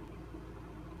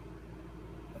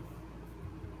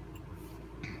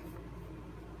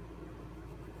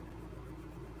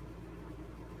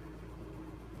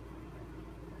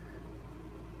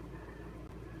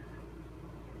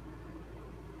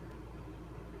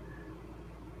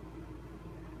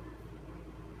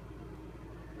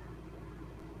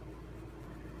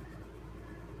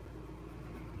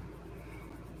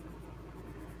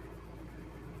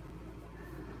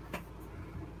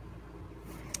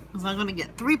 So I'm gonna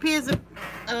get 3 pairs of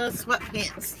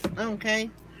sweatpants,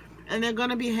 okay? And they're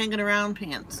gonna be hanging around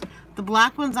pants. The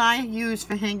black ones I use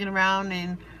for hanging around,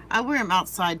 and I wear them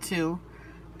outside too.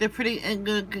 They're pretty in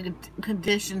good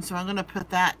condition, so I'm gonna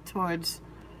put that towards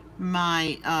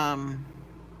my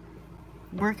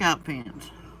workout pants.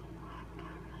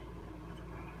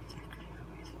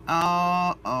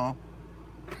 Oh.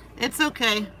 It's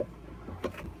okay.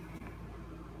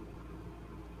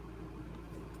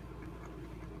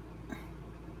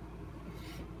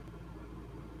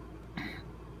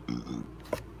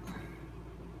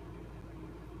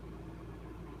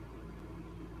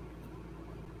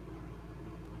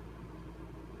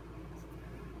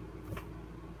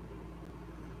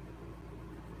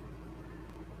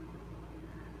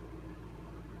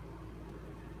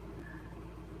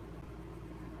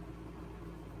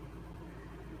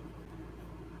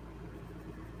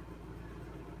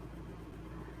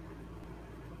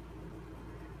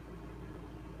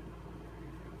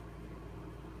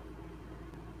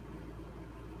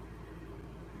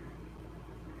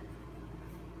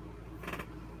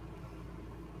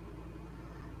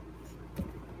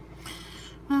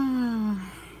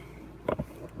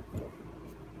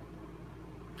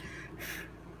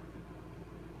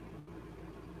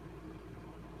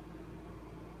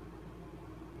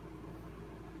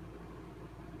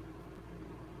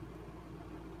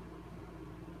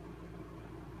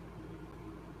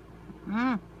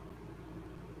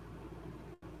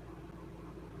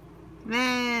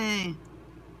 Yay.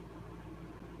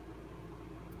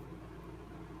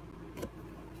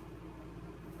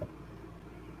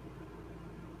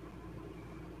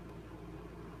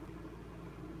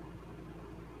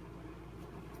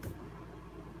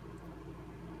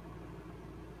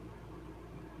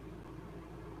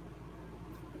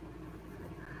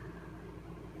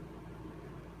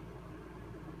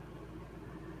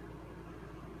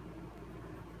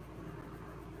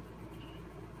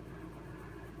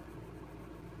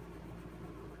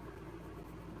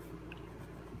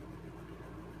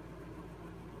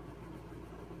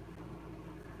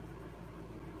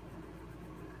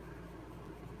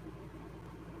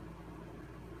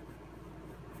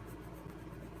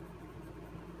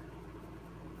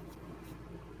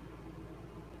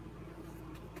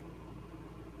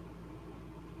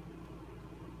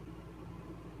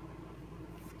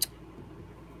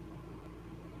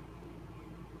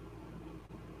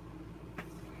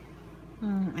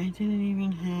 I didn't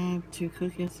even have to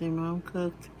cook yesterday. Mom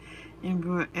cooked and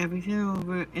brought everything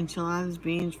over. Enchiladas,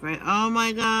 beans, right? Oh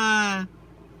my god.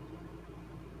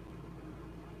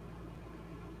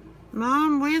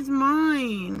 Mom, where's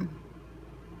mine?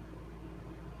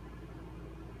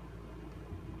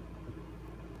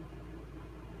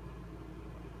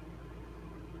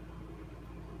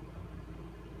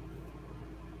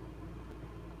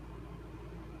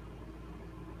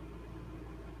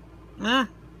 Ah.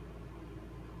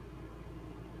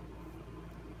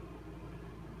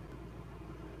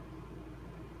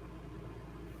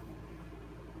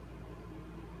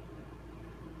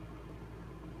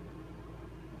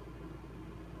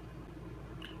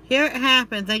 Here it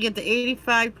happens. I get the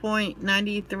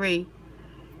 85.93.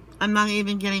 I'm not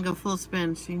even getting a full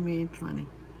spin. She made plenty.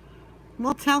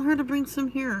 Well, tell her to bring some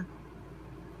here.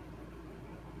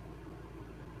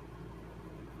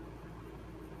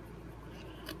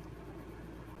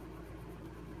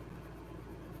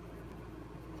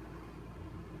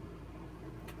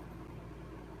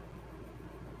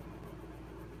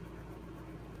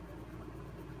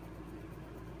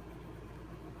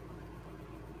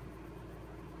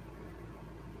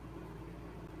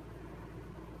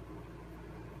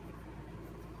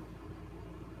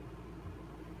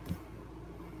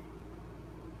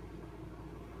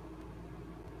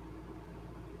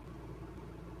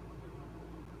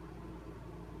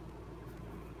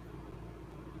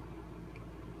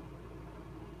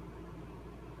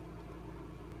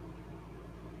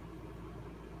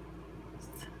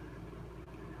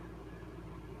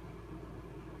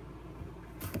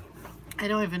 I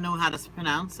don't even know how to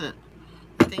pronounce it.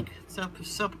 I think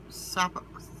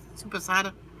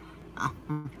Supasada. Oh.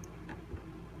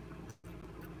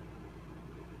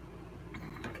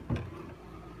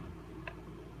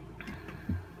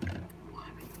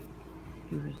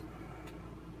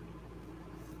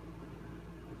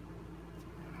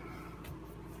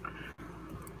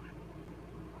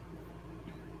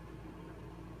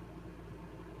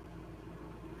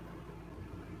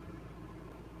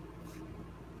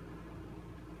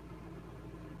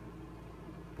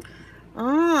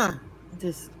 Ah,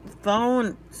 this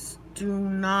phone do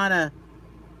not.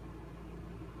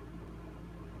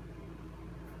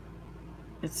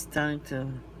 It's starting to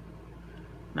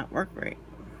not work right.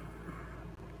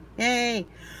 Yay!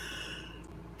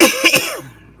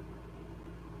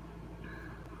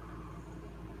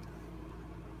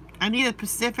 I need a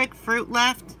Pacific fruit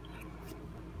left.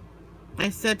 I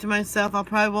said to myself, I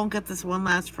probably won't get this one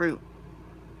last fruit.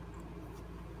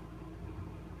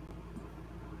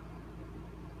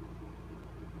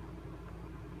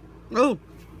 Oh!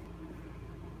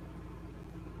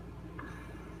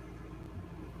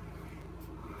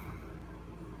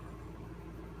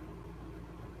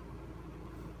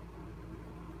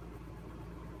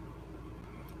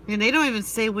 And they don't even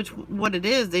say what it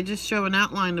is. They just show an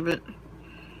outline of it.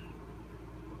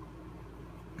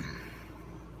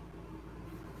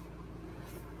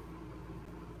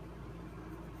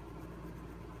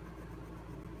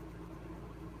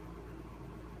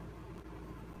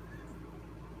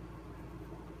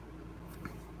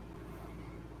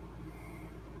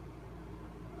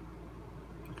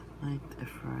 Like the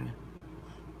fry.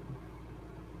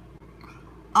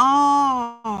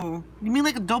 Oh, you mean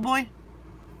like a doughboy?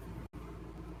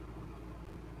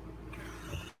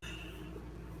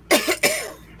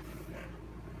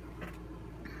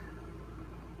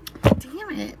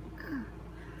 Damn it.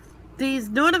 These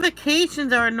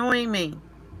notifications are annoying me.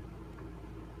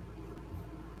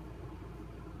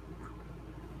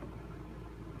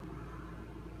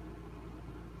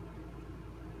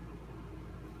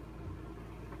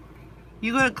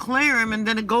 You gotta clear them and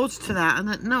then it goes to that. And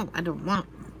then, no, I don't want.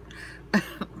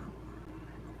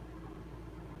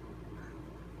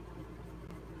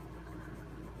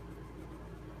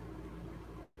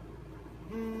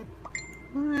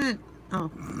 What? Oh.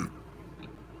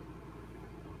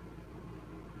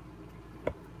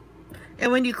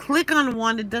 And when you click on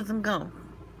one, it doesn't go.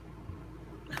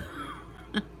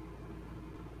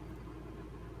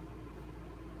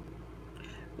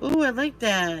 Ooh, I like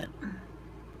that.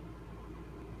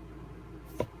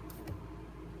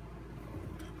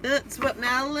 That's what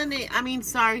Melanie,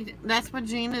 that's what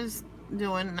Gina's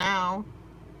doing now.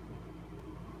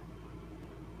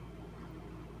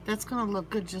 That's gonna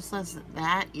look good just as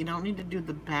that. You don't need to do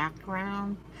the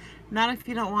background. Not if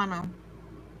you don't want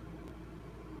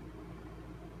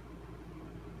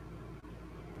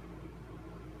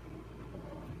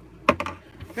to.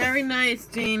 Very nice,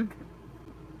 Jean.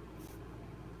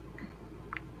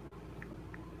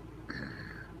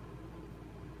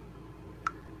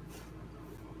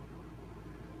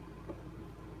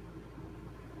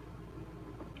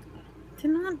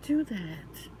 Did not do that.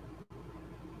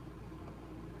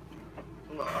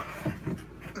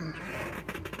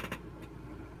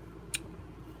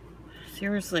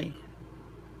 Seriously.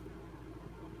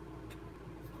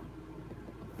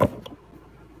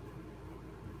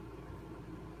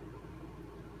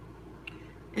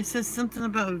 It says something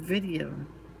about video.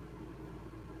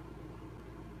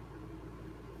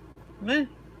 What?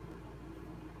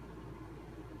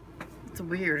 It's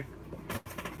weird.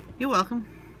 You're welcome.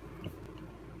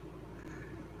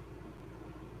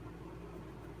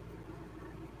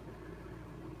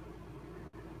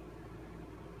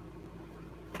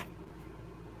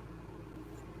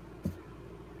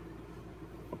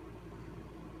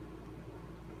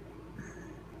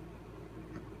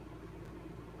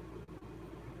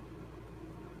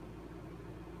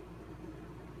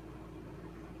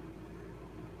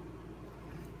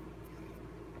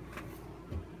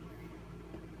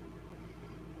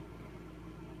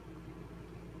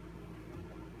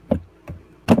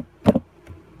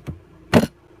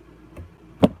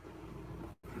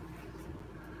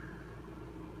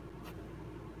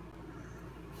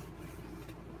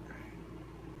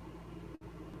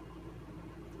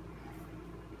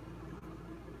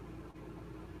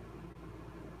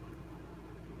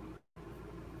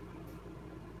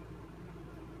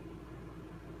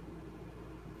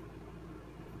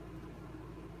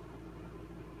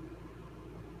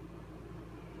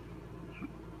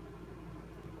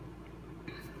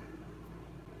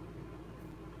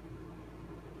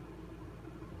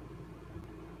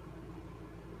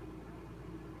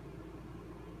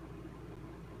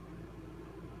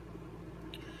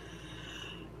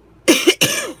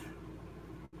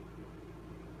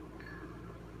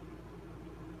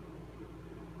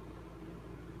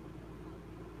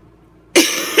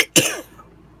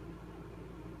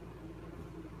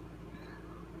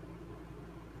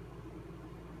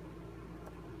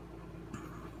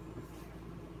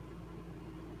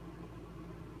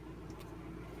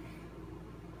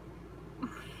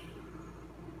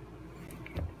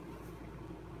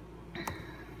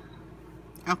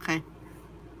 Okay.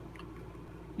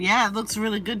 Yeah, it looks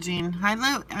really good, Jean.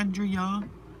 Hello, Andrea.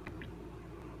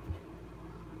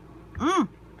 Mmm.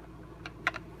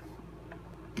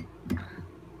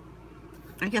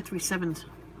 I get 3 sevens.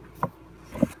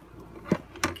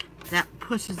 That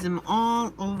pushes them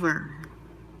all over.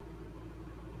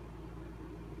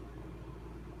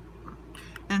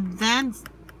 And then,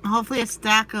 hopefully a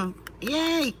stack of...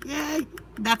 Yay! Yay!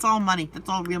 That's all money. That's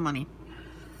all real money.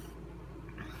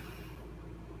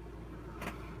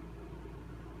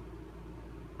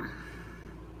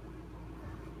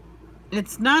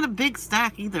 It's not a big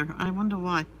stack either. I wonder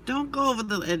why. Don't go over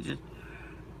the edges.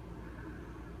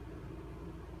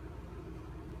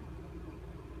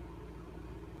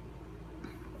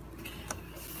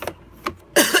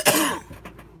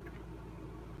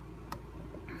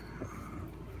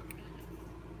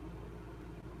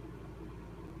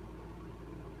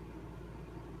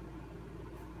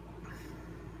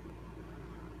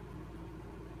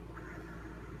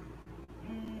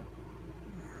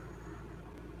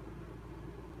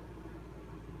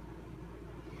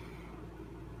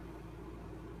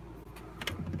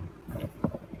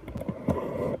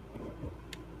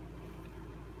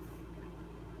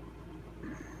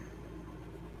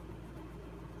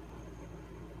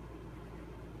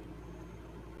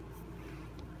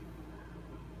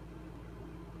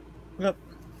 Yep.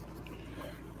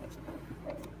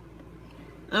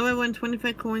 Oh, I won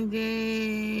 25 coins.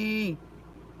 Yay!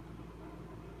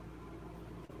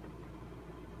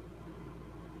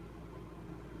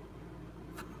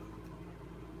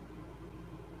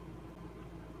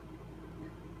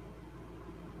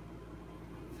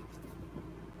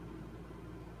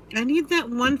 I need that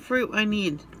one fruit I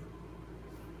need.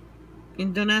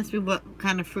 And don't ask me what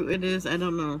kind of fruit it is. I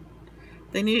don't know.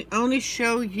 They need only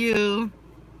show you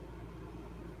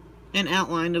an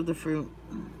outline of the fruit.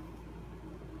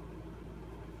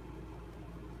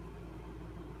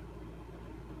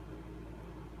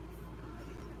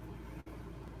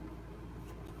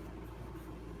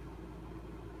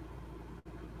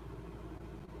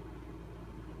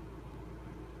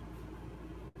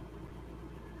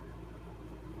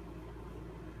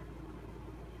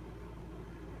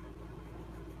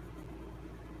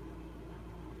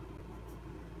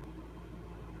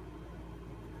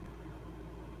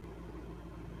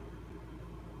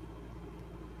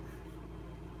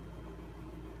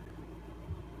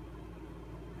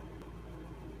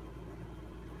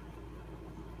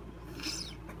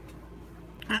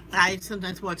 I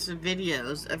sometimes watch the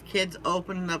videos of kids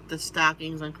opening up the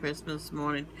stockings on Christmas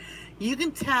morning. You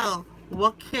can tell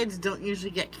what kids don't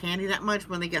usually get candy that much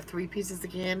when they get 3 pieces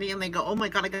of candy and they go, oh my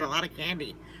god, I got a lot of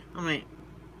candy. I'm like,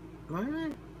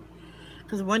 what?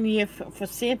 Because one year for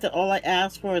Santa, all I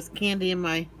asked for is candy in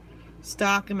my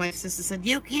stock, and my sister said,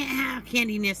 you can't have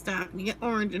candy in your stock. You get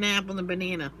orange and apple and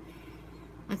banana.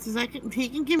 I says, he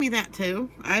can give me that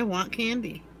too. I want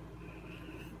candy.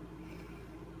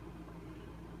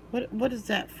 What is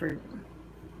that fruit?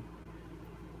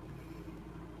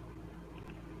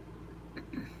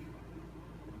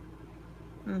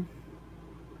 Hmm.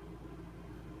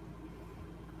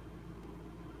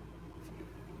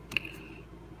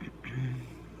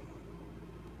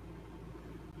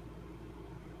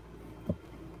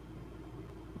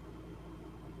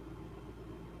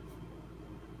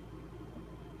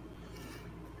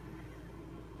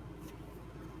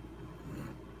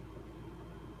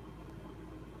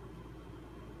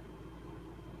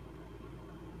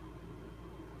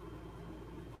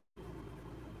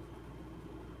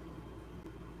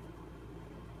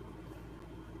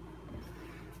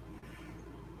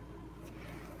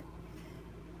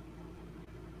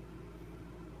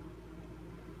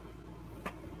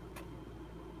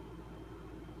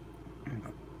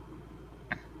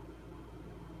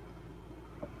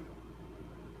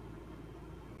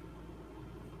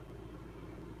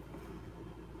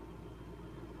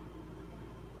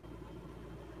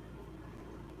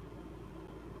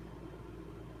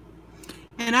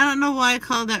 And I don't know why I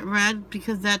called that red,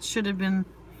 because that should have been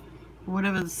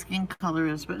whatever the skin color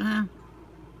is, but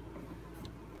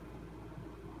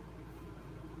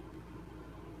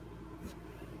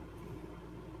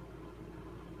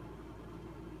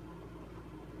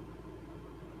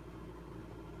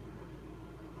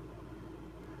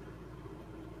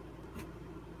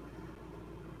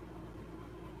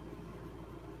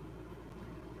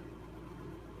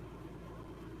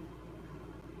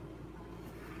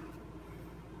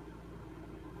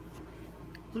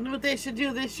You know what they should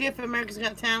do this year for America's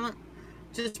Got Talent?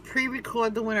 Just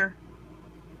pre-record the winner.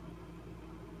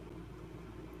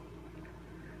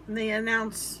 And they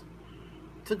announce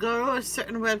to go to a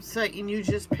certain website and you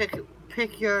just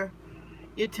pick your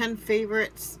 10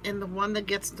 favorites, and the one that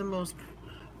gets the most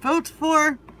votes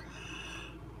for,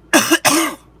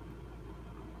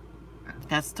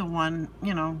 that's the one,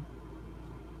 you know,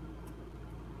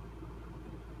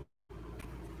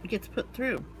 gets put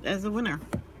through as a winner.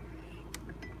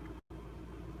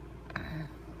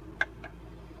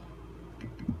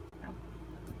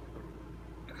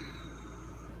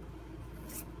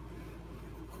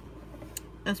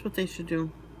 That's what they should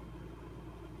do.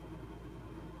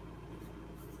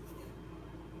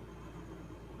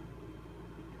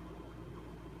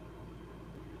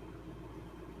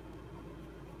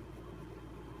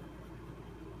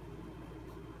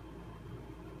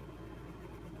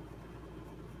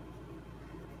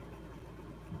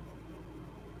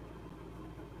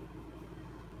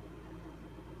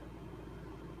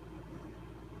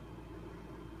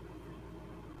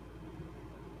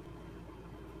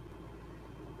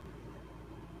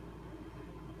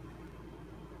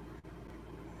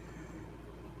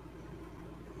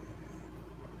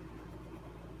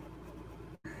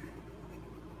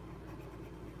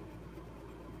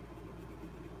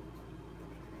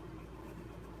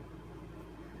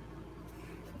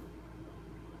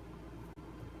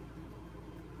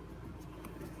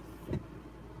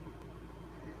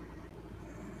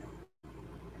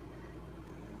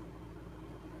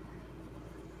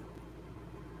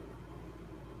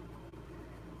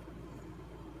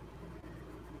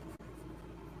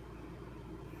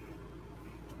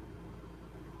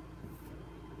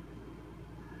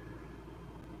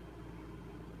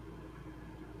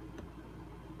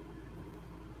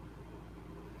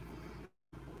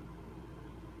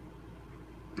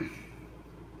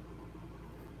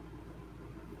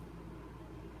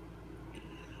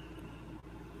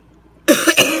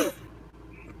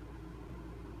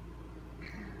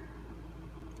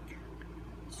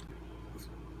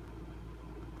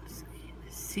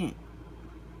 See.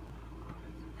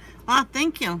 Ah,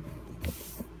 thank you.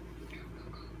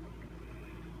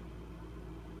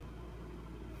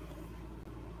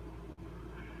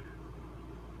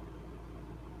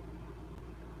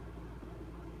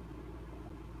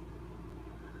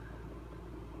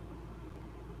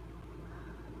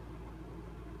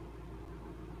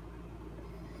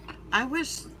 I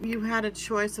wish you had a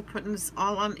choice of putting this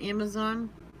all on Amazon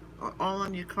or all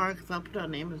on your card, because I'll put it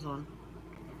on Amazon.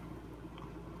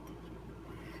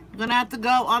 You're gonna have to go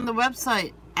on the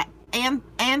website.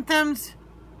 Anthems.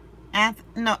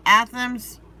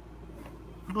 Anthems.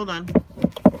 Hold on.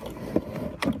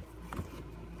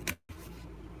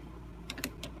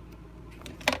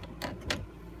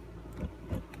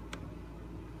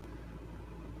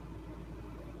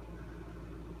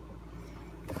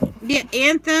 Yeah,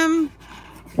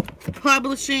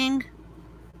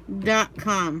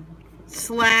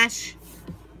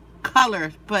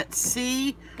 anthempublishing.com/color, but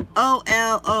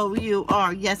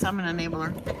COLOUR. Yes, I'm an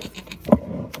enabler.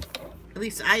 At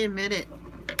least I admit it.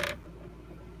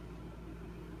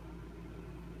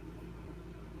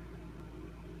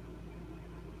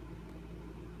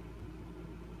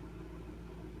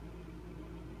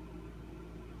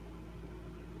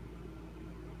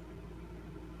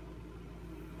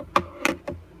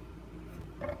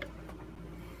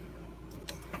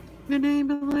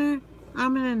 Enabler.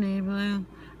 I'm an enabler.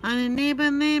 I'm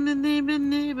an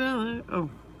enabler. Oh.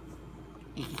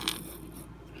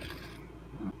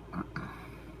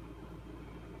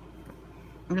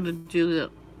 I'm gonna do the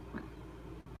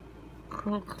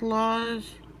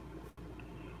claws,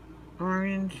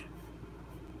 orange.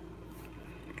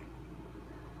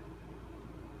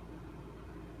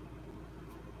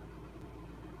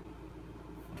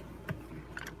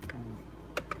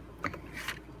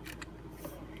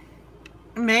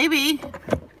 Maybe.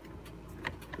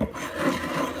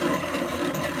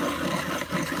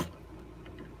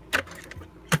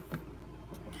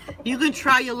 You can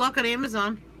try your luck at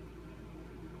Amazon.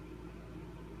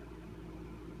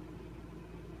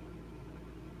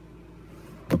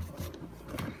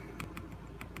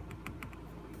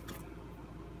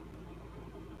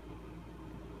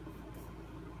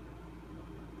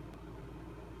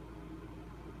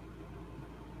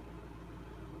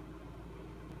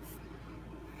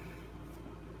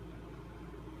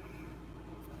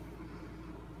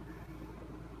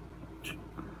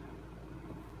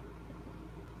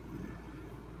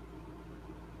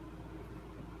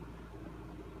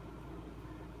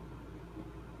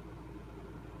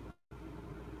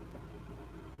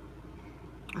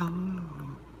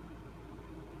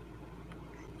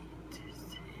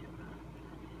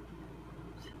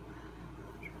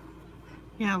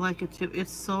 Yeah, I like it too.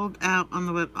 It's sold out on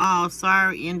the web. Oh,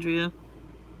 sorry, Andrea.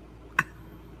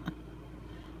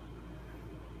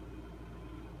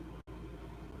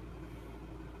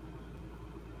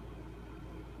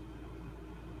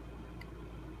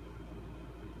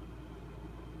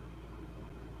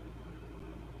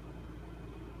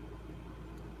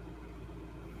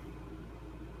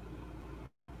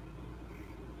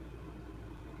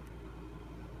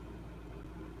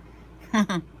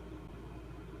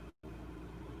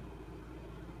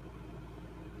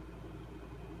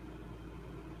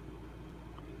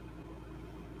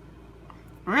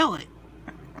 Really?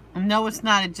 No, it's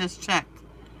not. It just checked.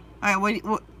 All right,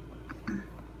 what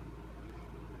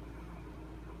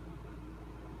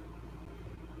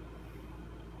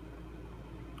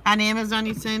on Amazon,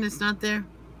 you saying it's not there?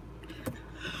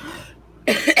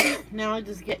 Now I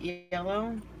just get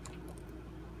yellow.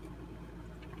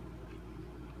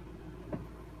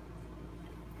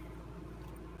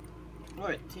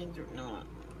 Or tins or not.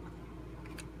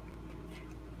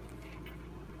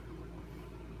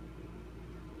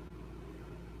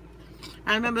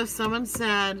 I remember someone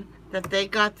said that they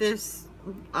got this,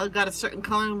 got a certain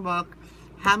coloring book.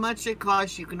 How much it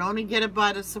costs? You can only get it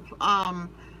by the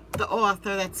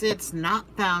author. That's it. It's not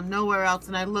found nowhere else.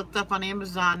 And I looked up on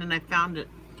Amazon and I found it.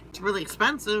 It's really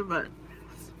expensive, but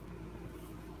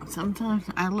sometimes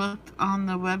I looked on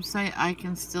the website. I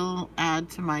can still add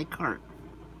to my cart.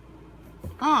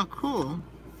 Oh, cool.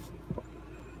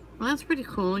 Well, that's pretty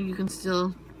cool. You can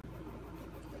still.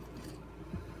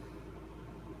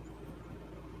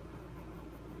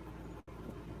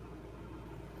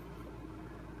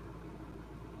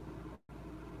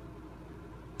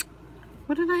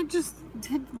 What did I just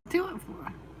do it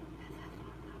for?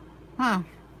 Huh.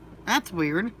 That's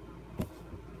weird.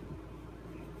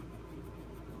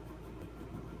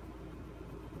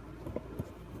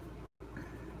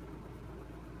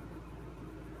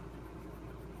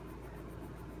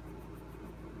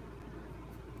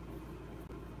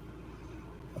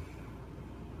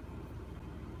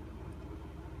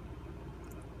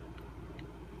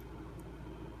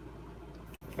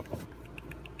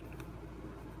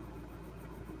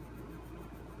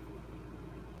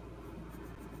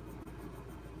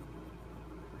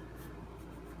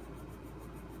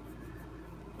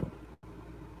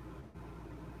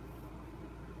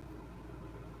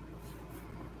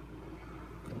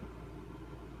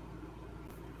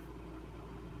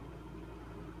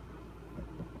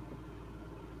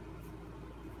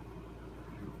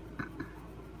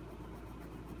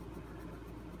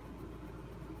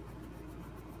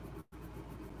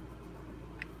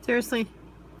 Seriously.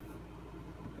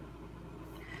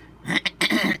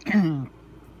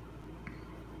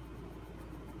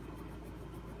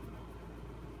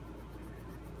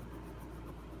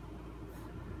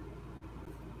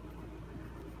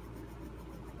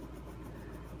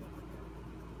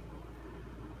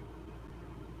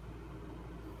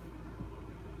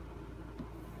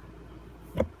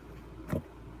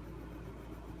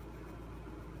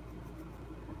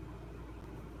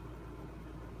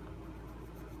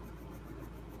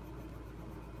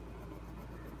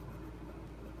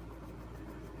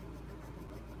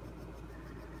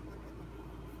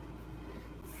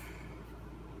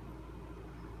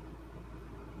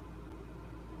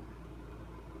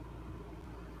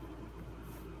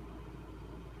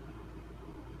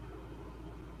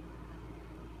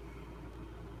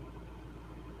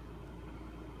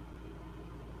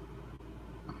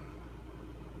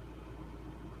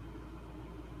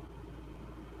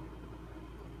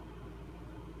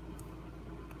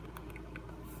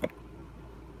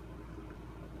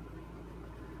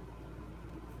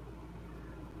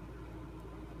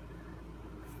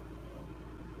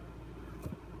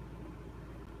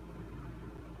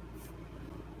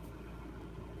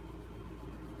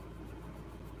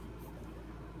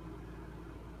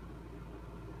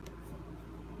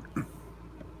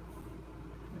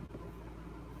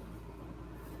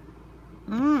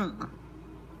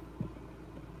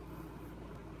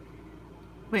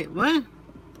 Wait, what?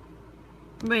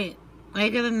 Wait, I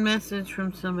got a message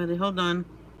from somebody. Hold on.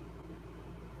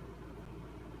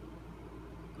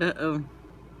 Uh-oh.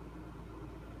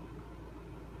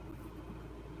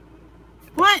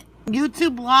 What?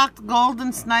 YouTube blocked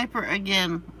Golden Sniper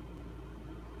again.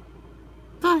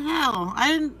 What the hell? I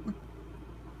didn't...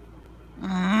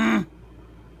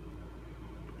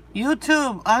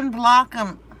 YouTube, unblock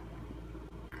him.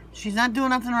 She's not doing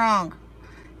nothing wrong.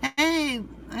 Hey,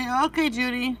 okay,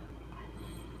 Judy.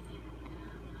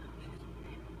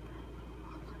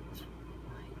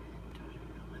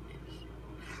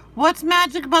 What's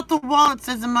magic about the wallet?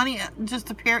 Says the money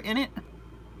just appear in it?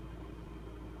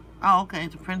 Oh, okay,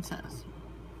 it's a princess.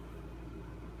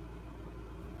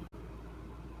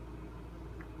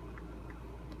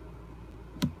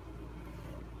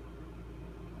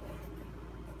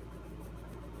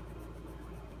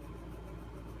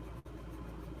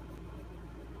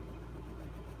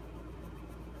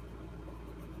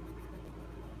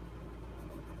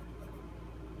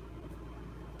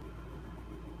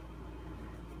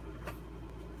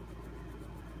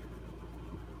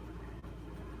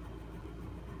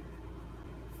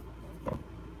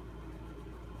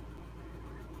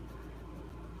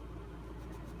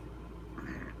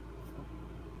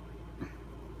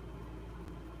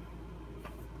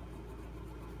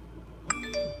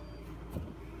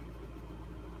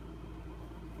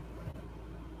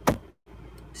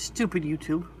 Stupid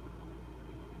YouTube.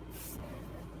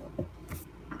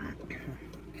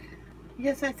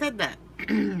 Yes, I said that.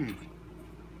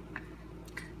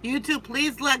 YouTube,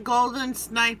 please let Golden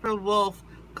Sniper Wolf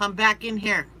come back in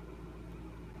here.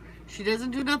 She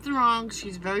doesn't do nothing wrong.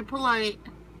 She's very polite.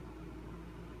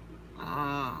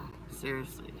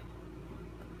 Seriously.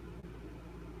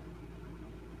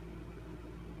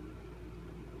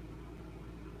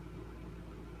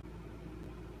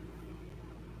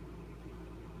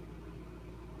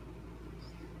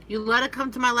 You let her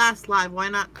come to my last live. Why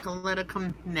not let her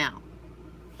come now?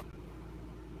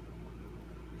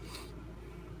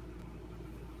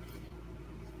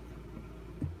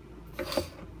 Oh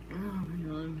my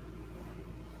God.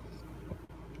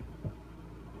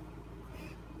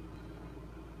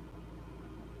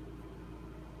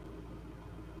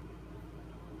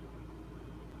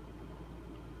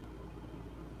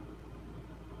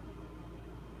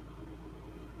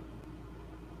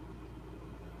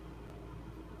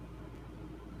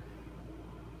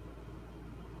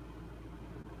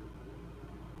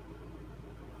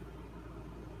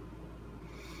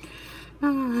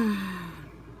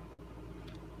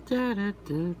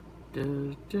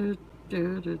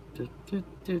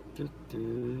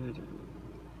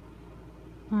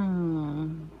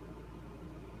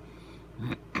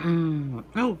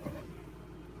 Oh.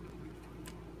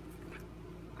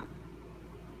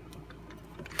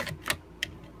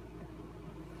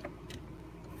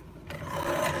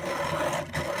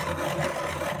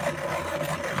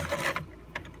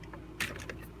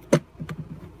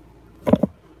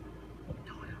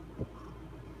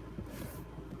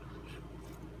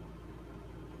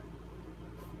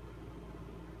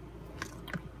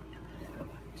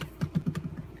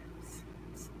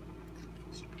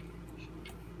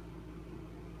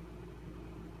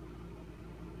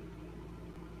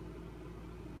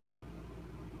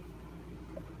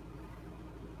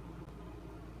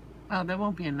 Oh, there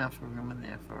won't be enough room in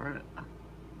there for it.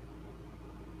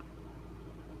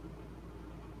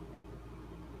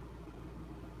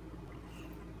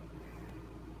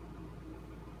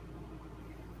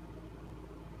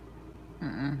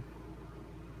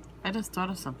 I just thought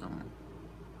of something.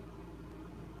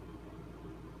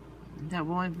 That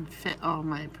won't even fit all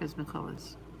my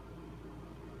Prismacolors.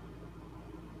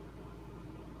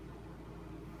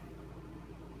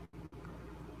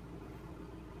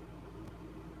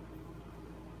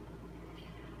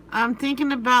 I'm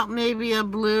thinking about maybe a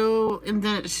blue and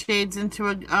then it shades into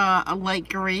a light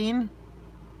green.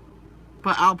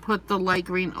 But I'll put the light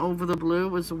green over the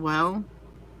blue as well.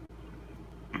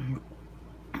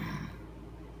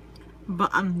 But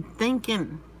I'm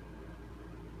thinking...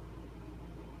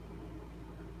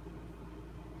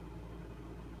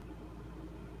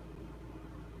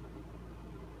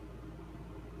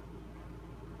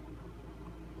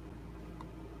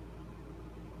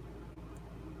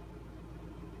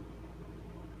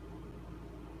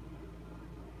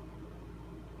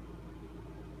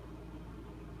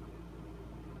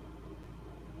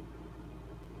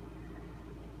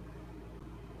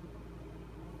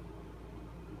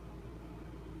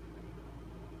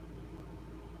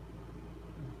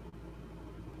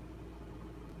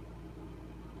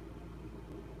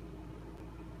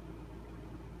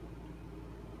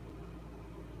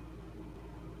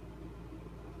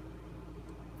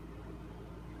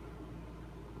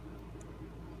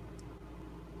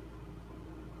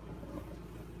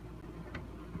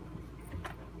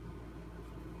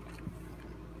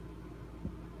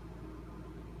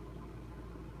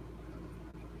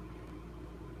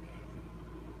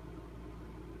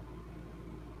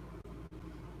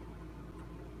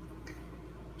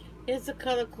 Here's a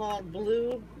color called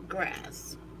Blue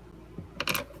Grass.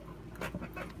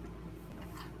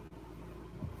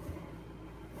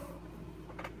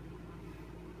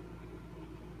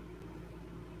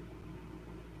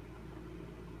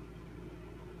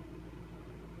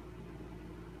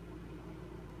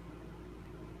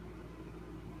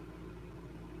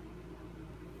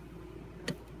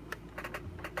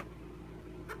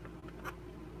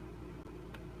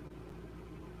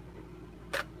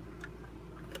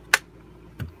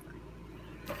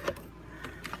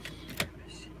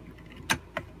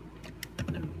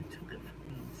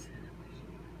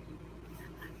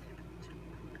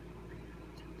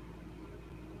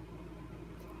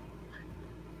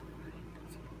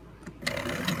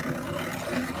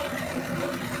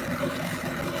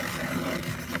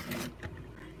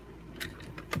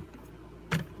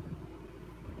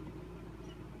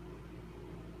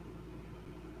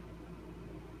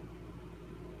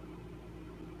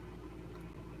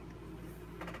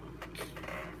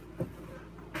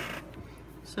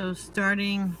 So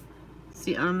starting,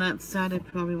 see on that side, I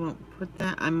probably won't put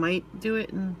that. I might do it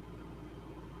in.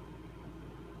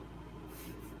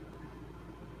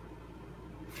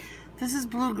 This is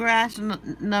Bluegrass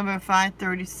number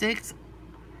 536,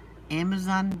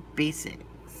 Amazon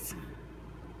Basics.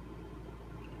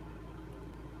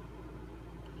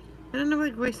 I don't know why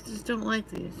Grace just don't like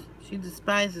these. She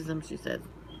despises them, she said.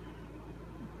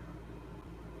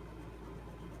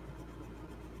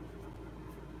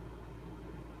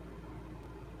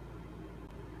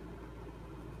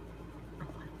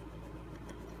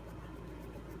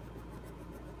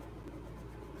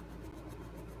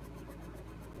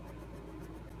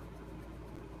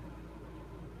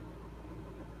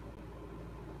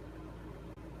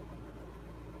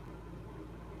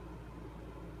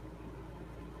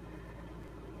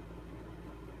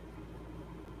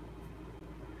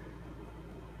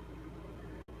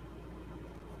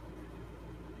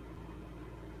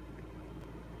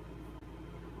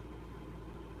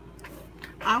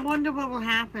 I wonder what will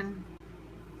happen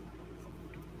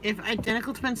if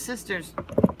identical twin sisters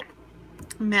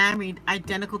married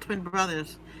identical twin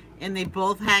brothers and they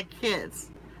both had kids.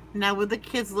 Now, would the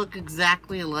kids look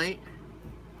exactly alike?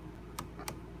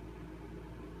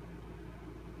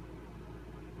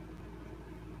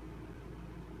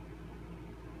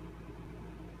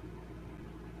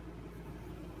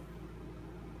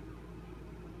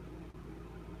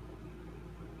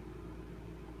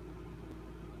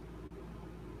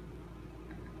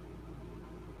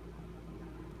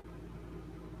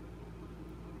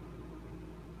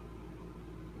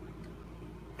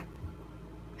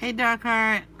 Hey,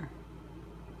 Darkheart.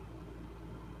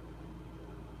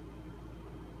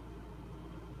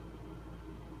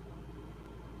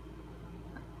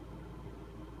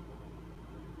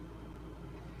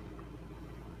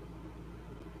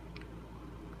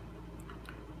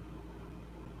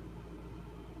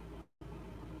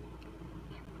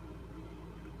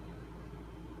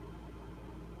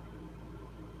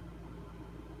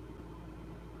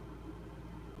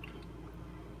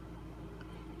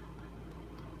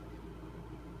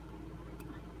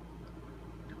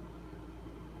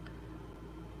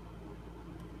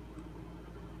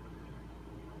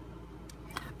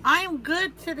 I'm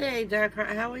good today,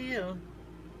 Darkheart. How are you?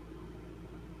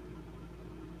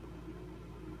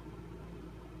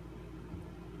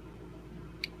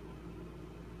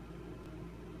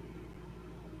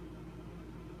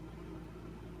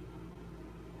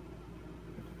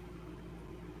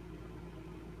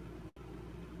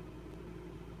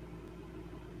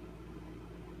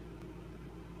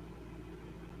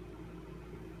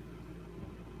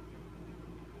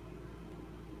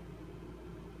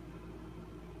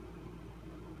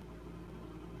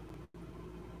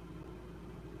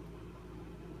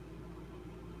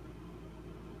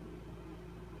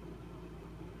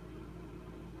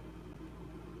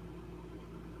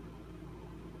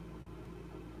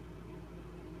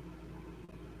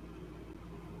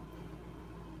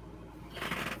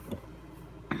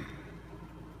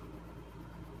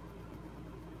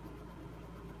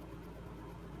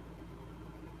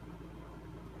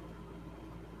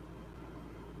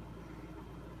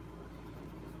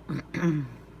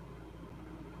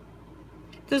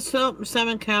 Just hope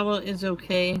Simon Cowell is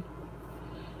okay.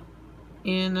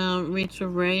 And Rachel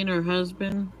Ray and her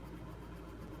husband,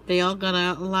 they all got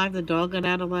out alive. The dog got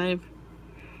out alive.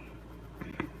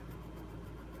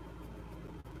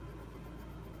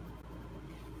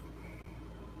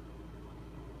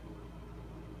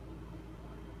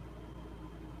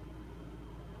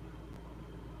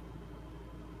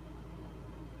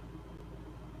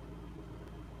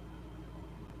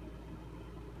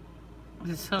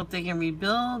 Just hope they can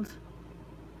rebuild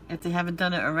if they haven't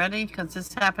done it already, because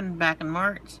this happened back in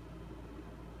March.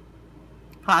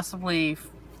 Possibly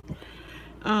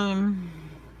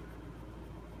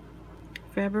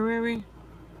February.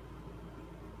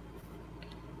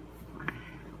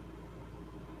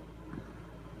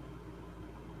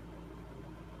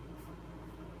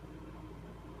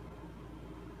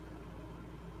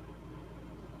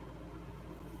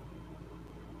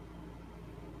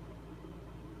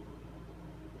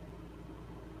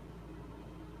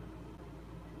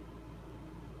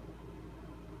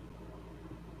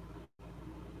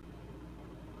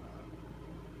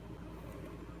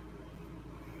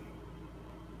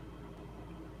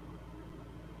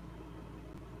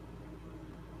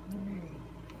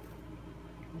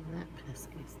 That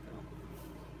pesky stuff.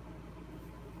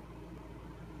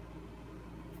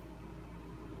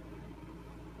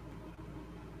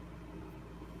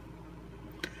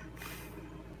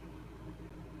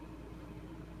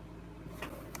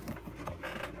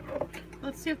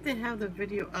 Let's see if they have the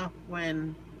video up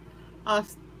when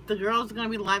the girls are gonna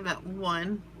be live at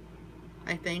 1,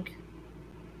 I think.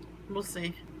 We'll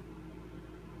see.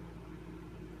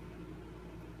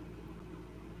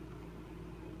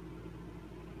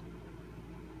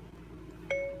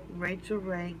 Rachel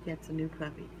Ray gets a new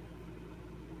puppy.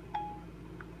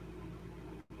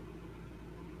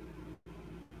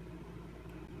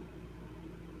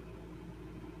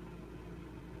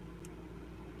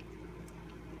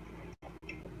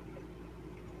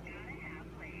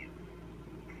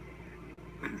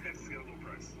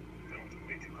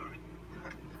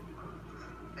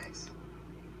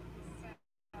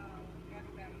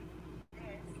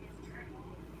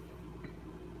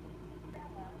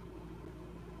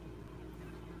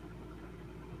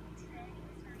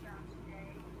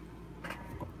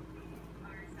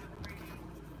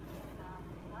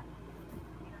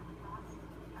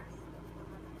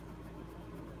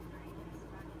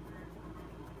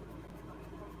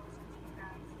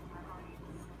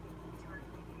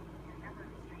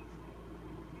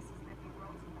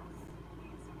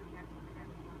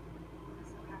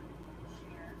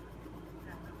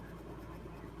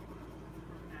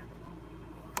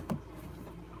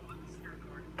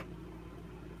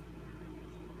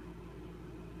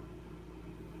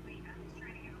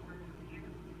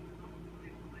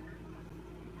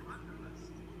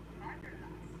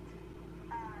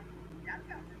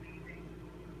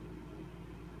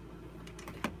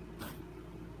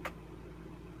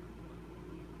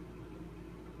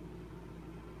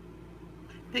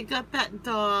 They got that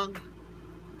dog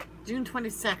June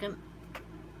 22nd.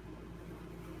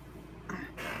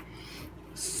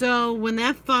 So when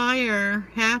that fire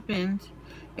happened,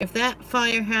 if that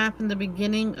fire happened the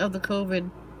beginning of the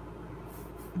COVID,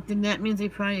 then that means they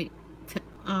probably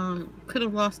could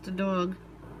have lost a dog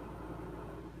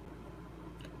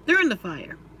during the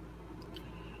fire.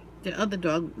 The other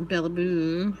dog, Bella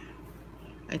Boo,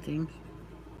 I think.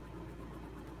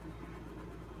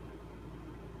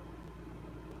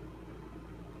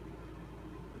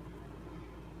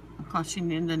 Of course, she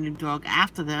named a new dog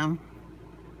after them.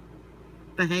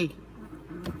 But hey.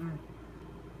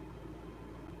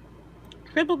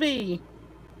 Triple B.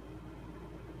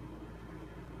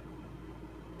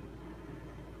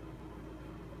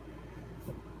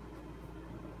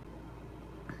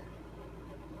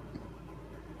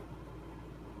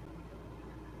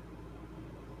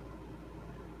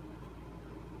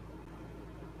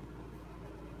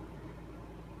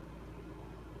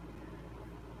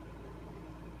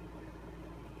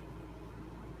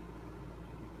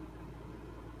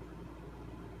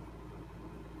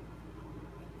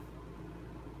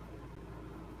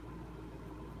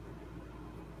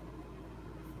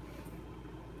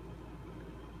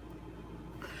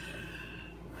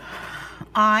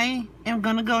 I am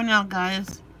gonna go now,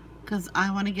 guys, because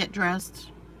I want to get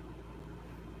dressed,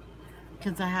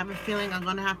 because I have a feeling I'm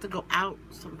gonna have to go out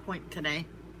some point today.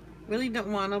 Really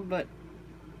don't want to, but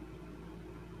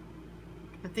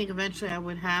I think eventually I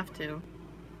would have to.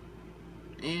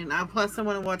 And plus I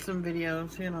want to watch some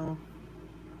videos, you know.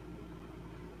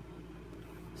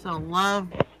 So love,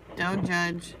 don't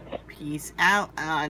judge, peace out.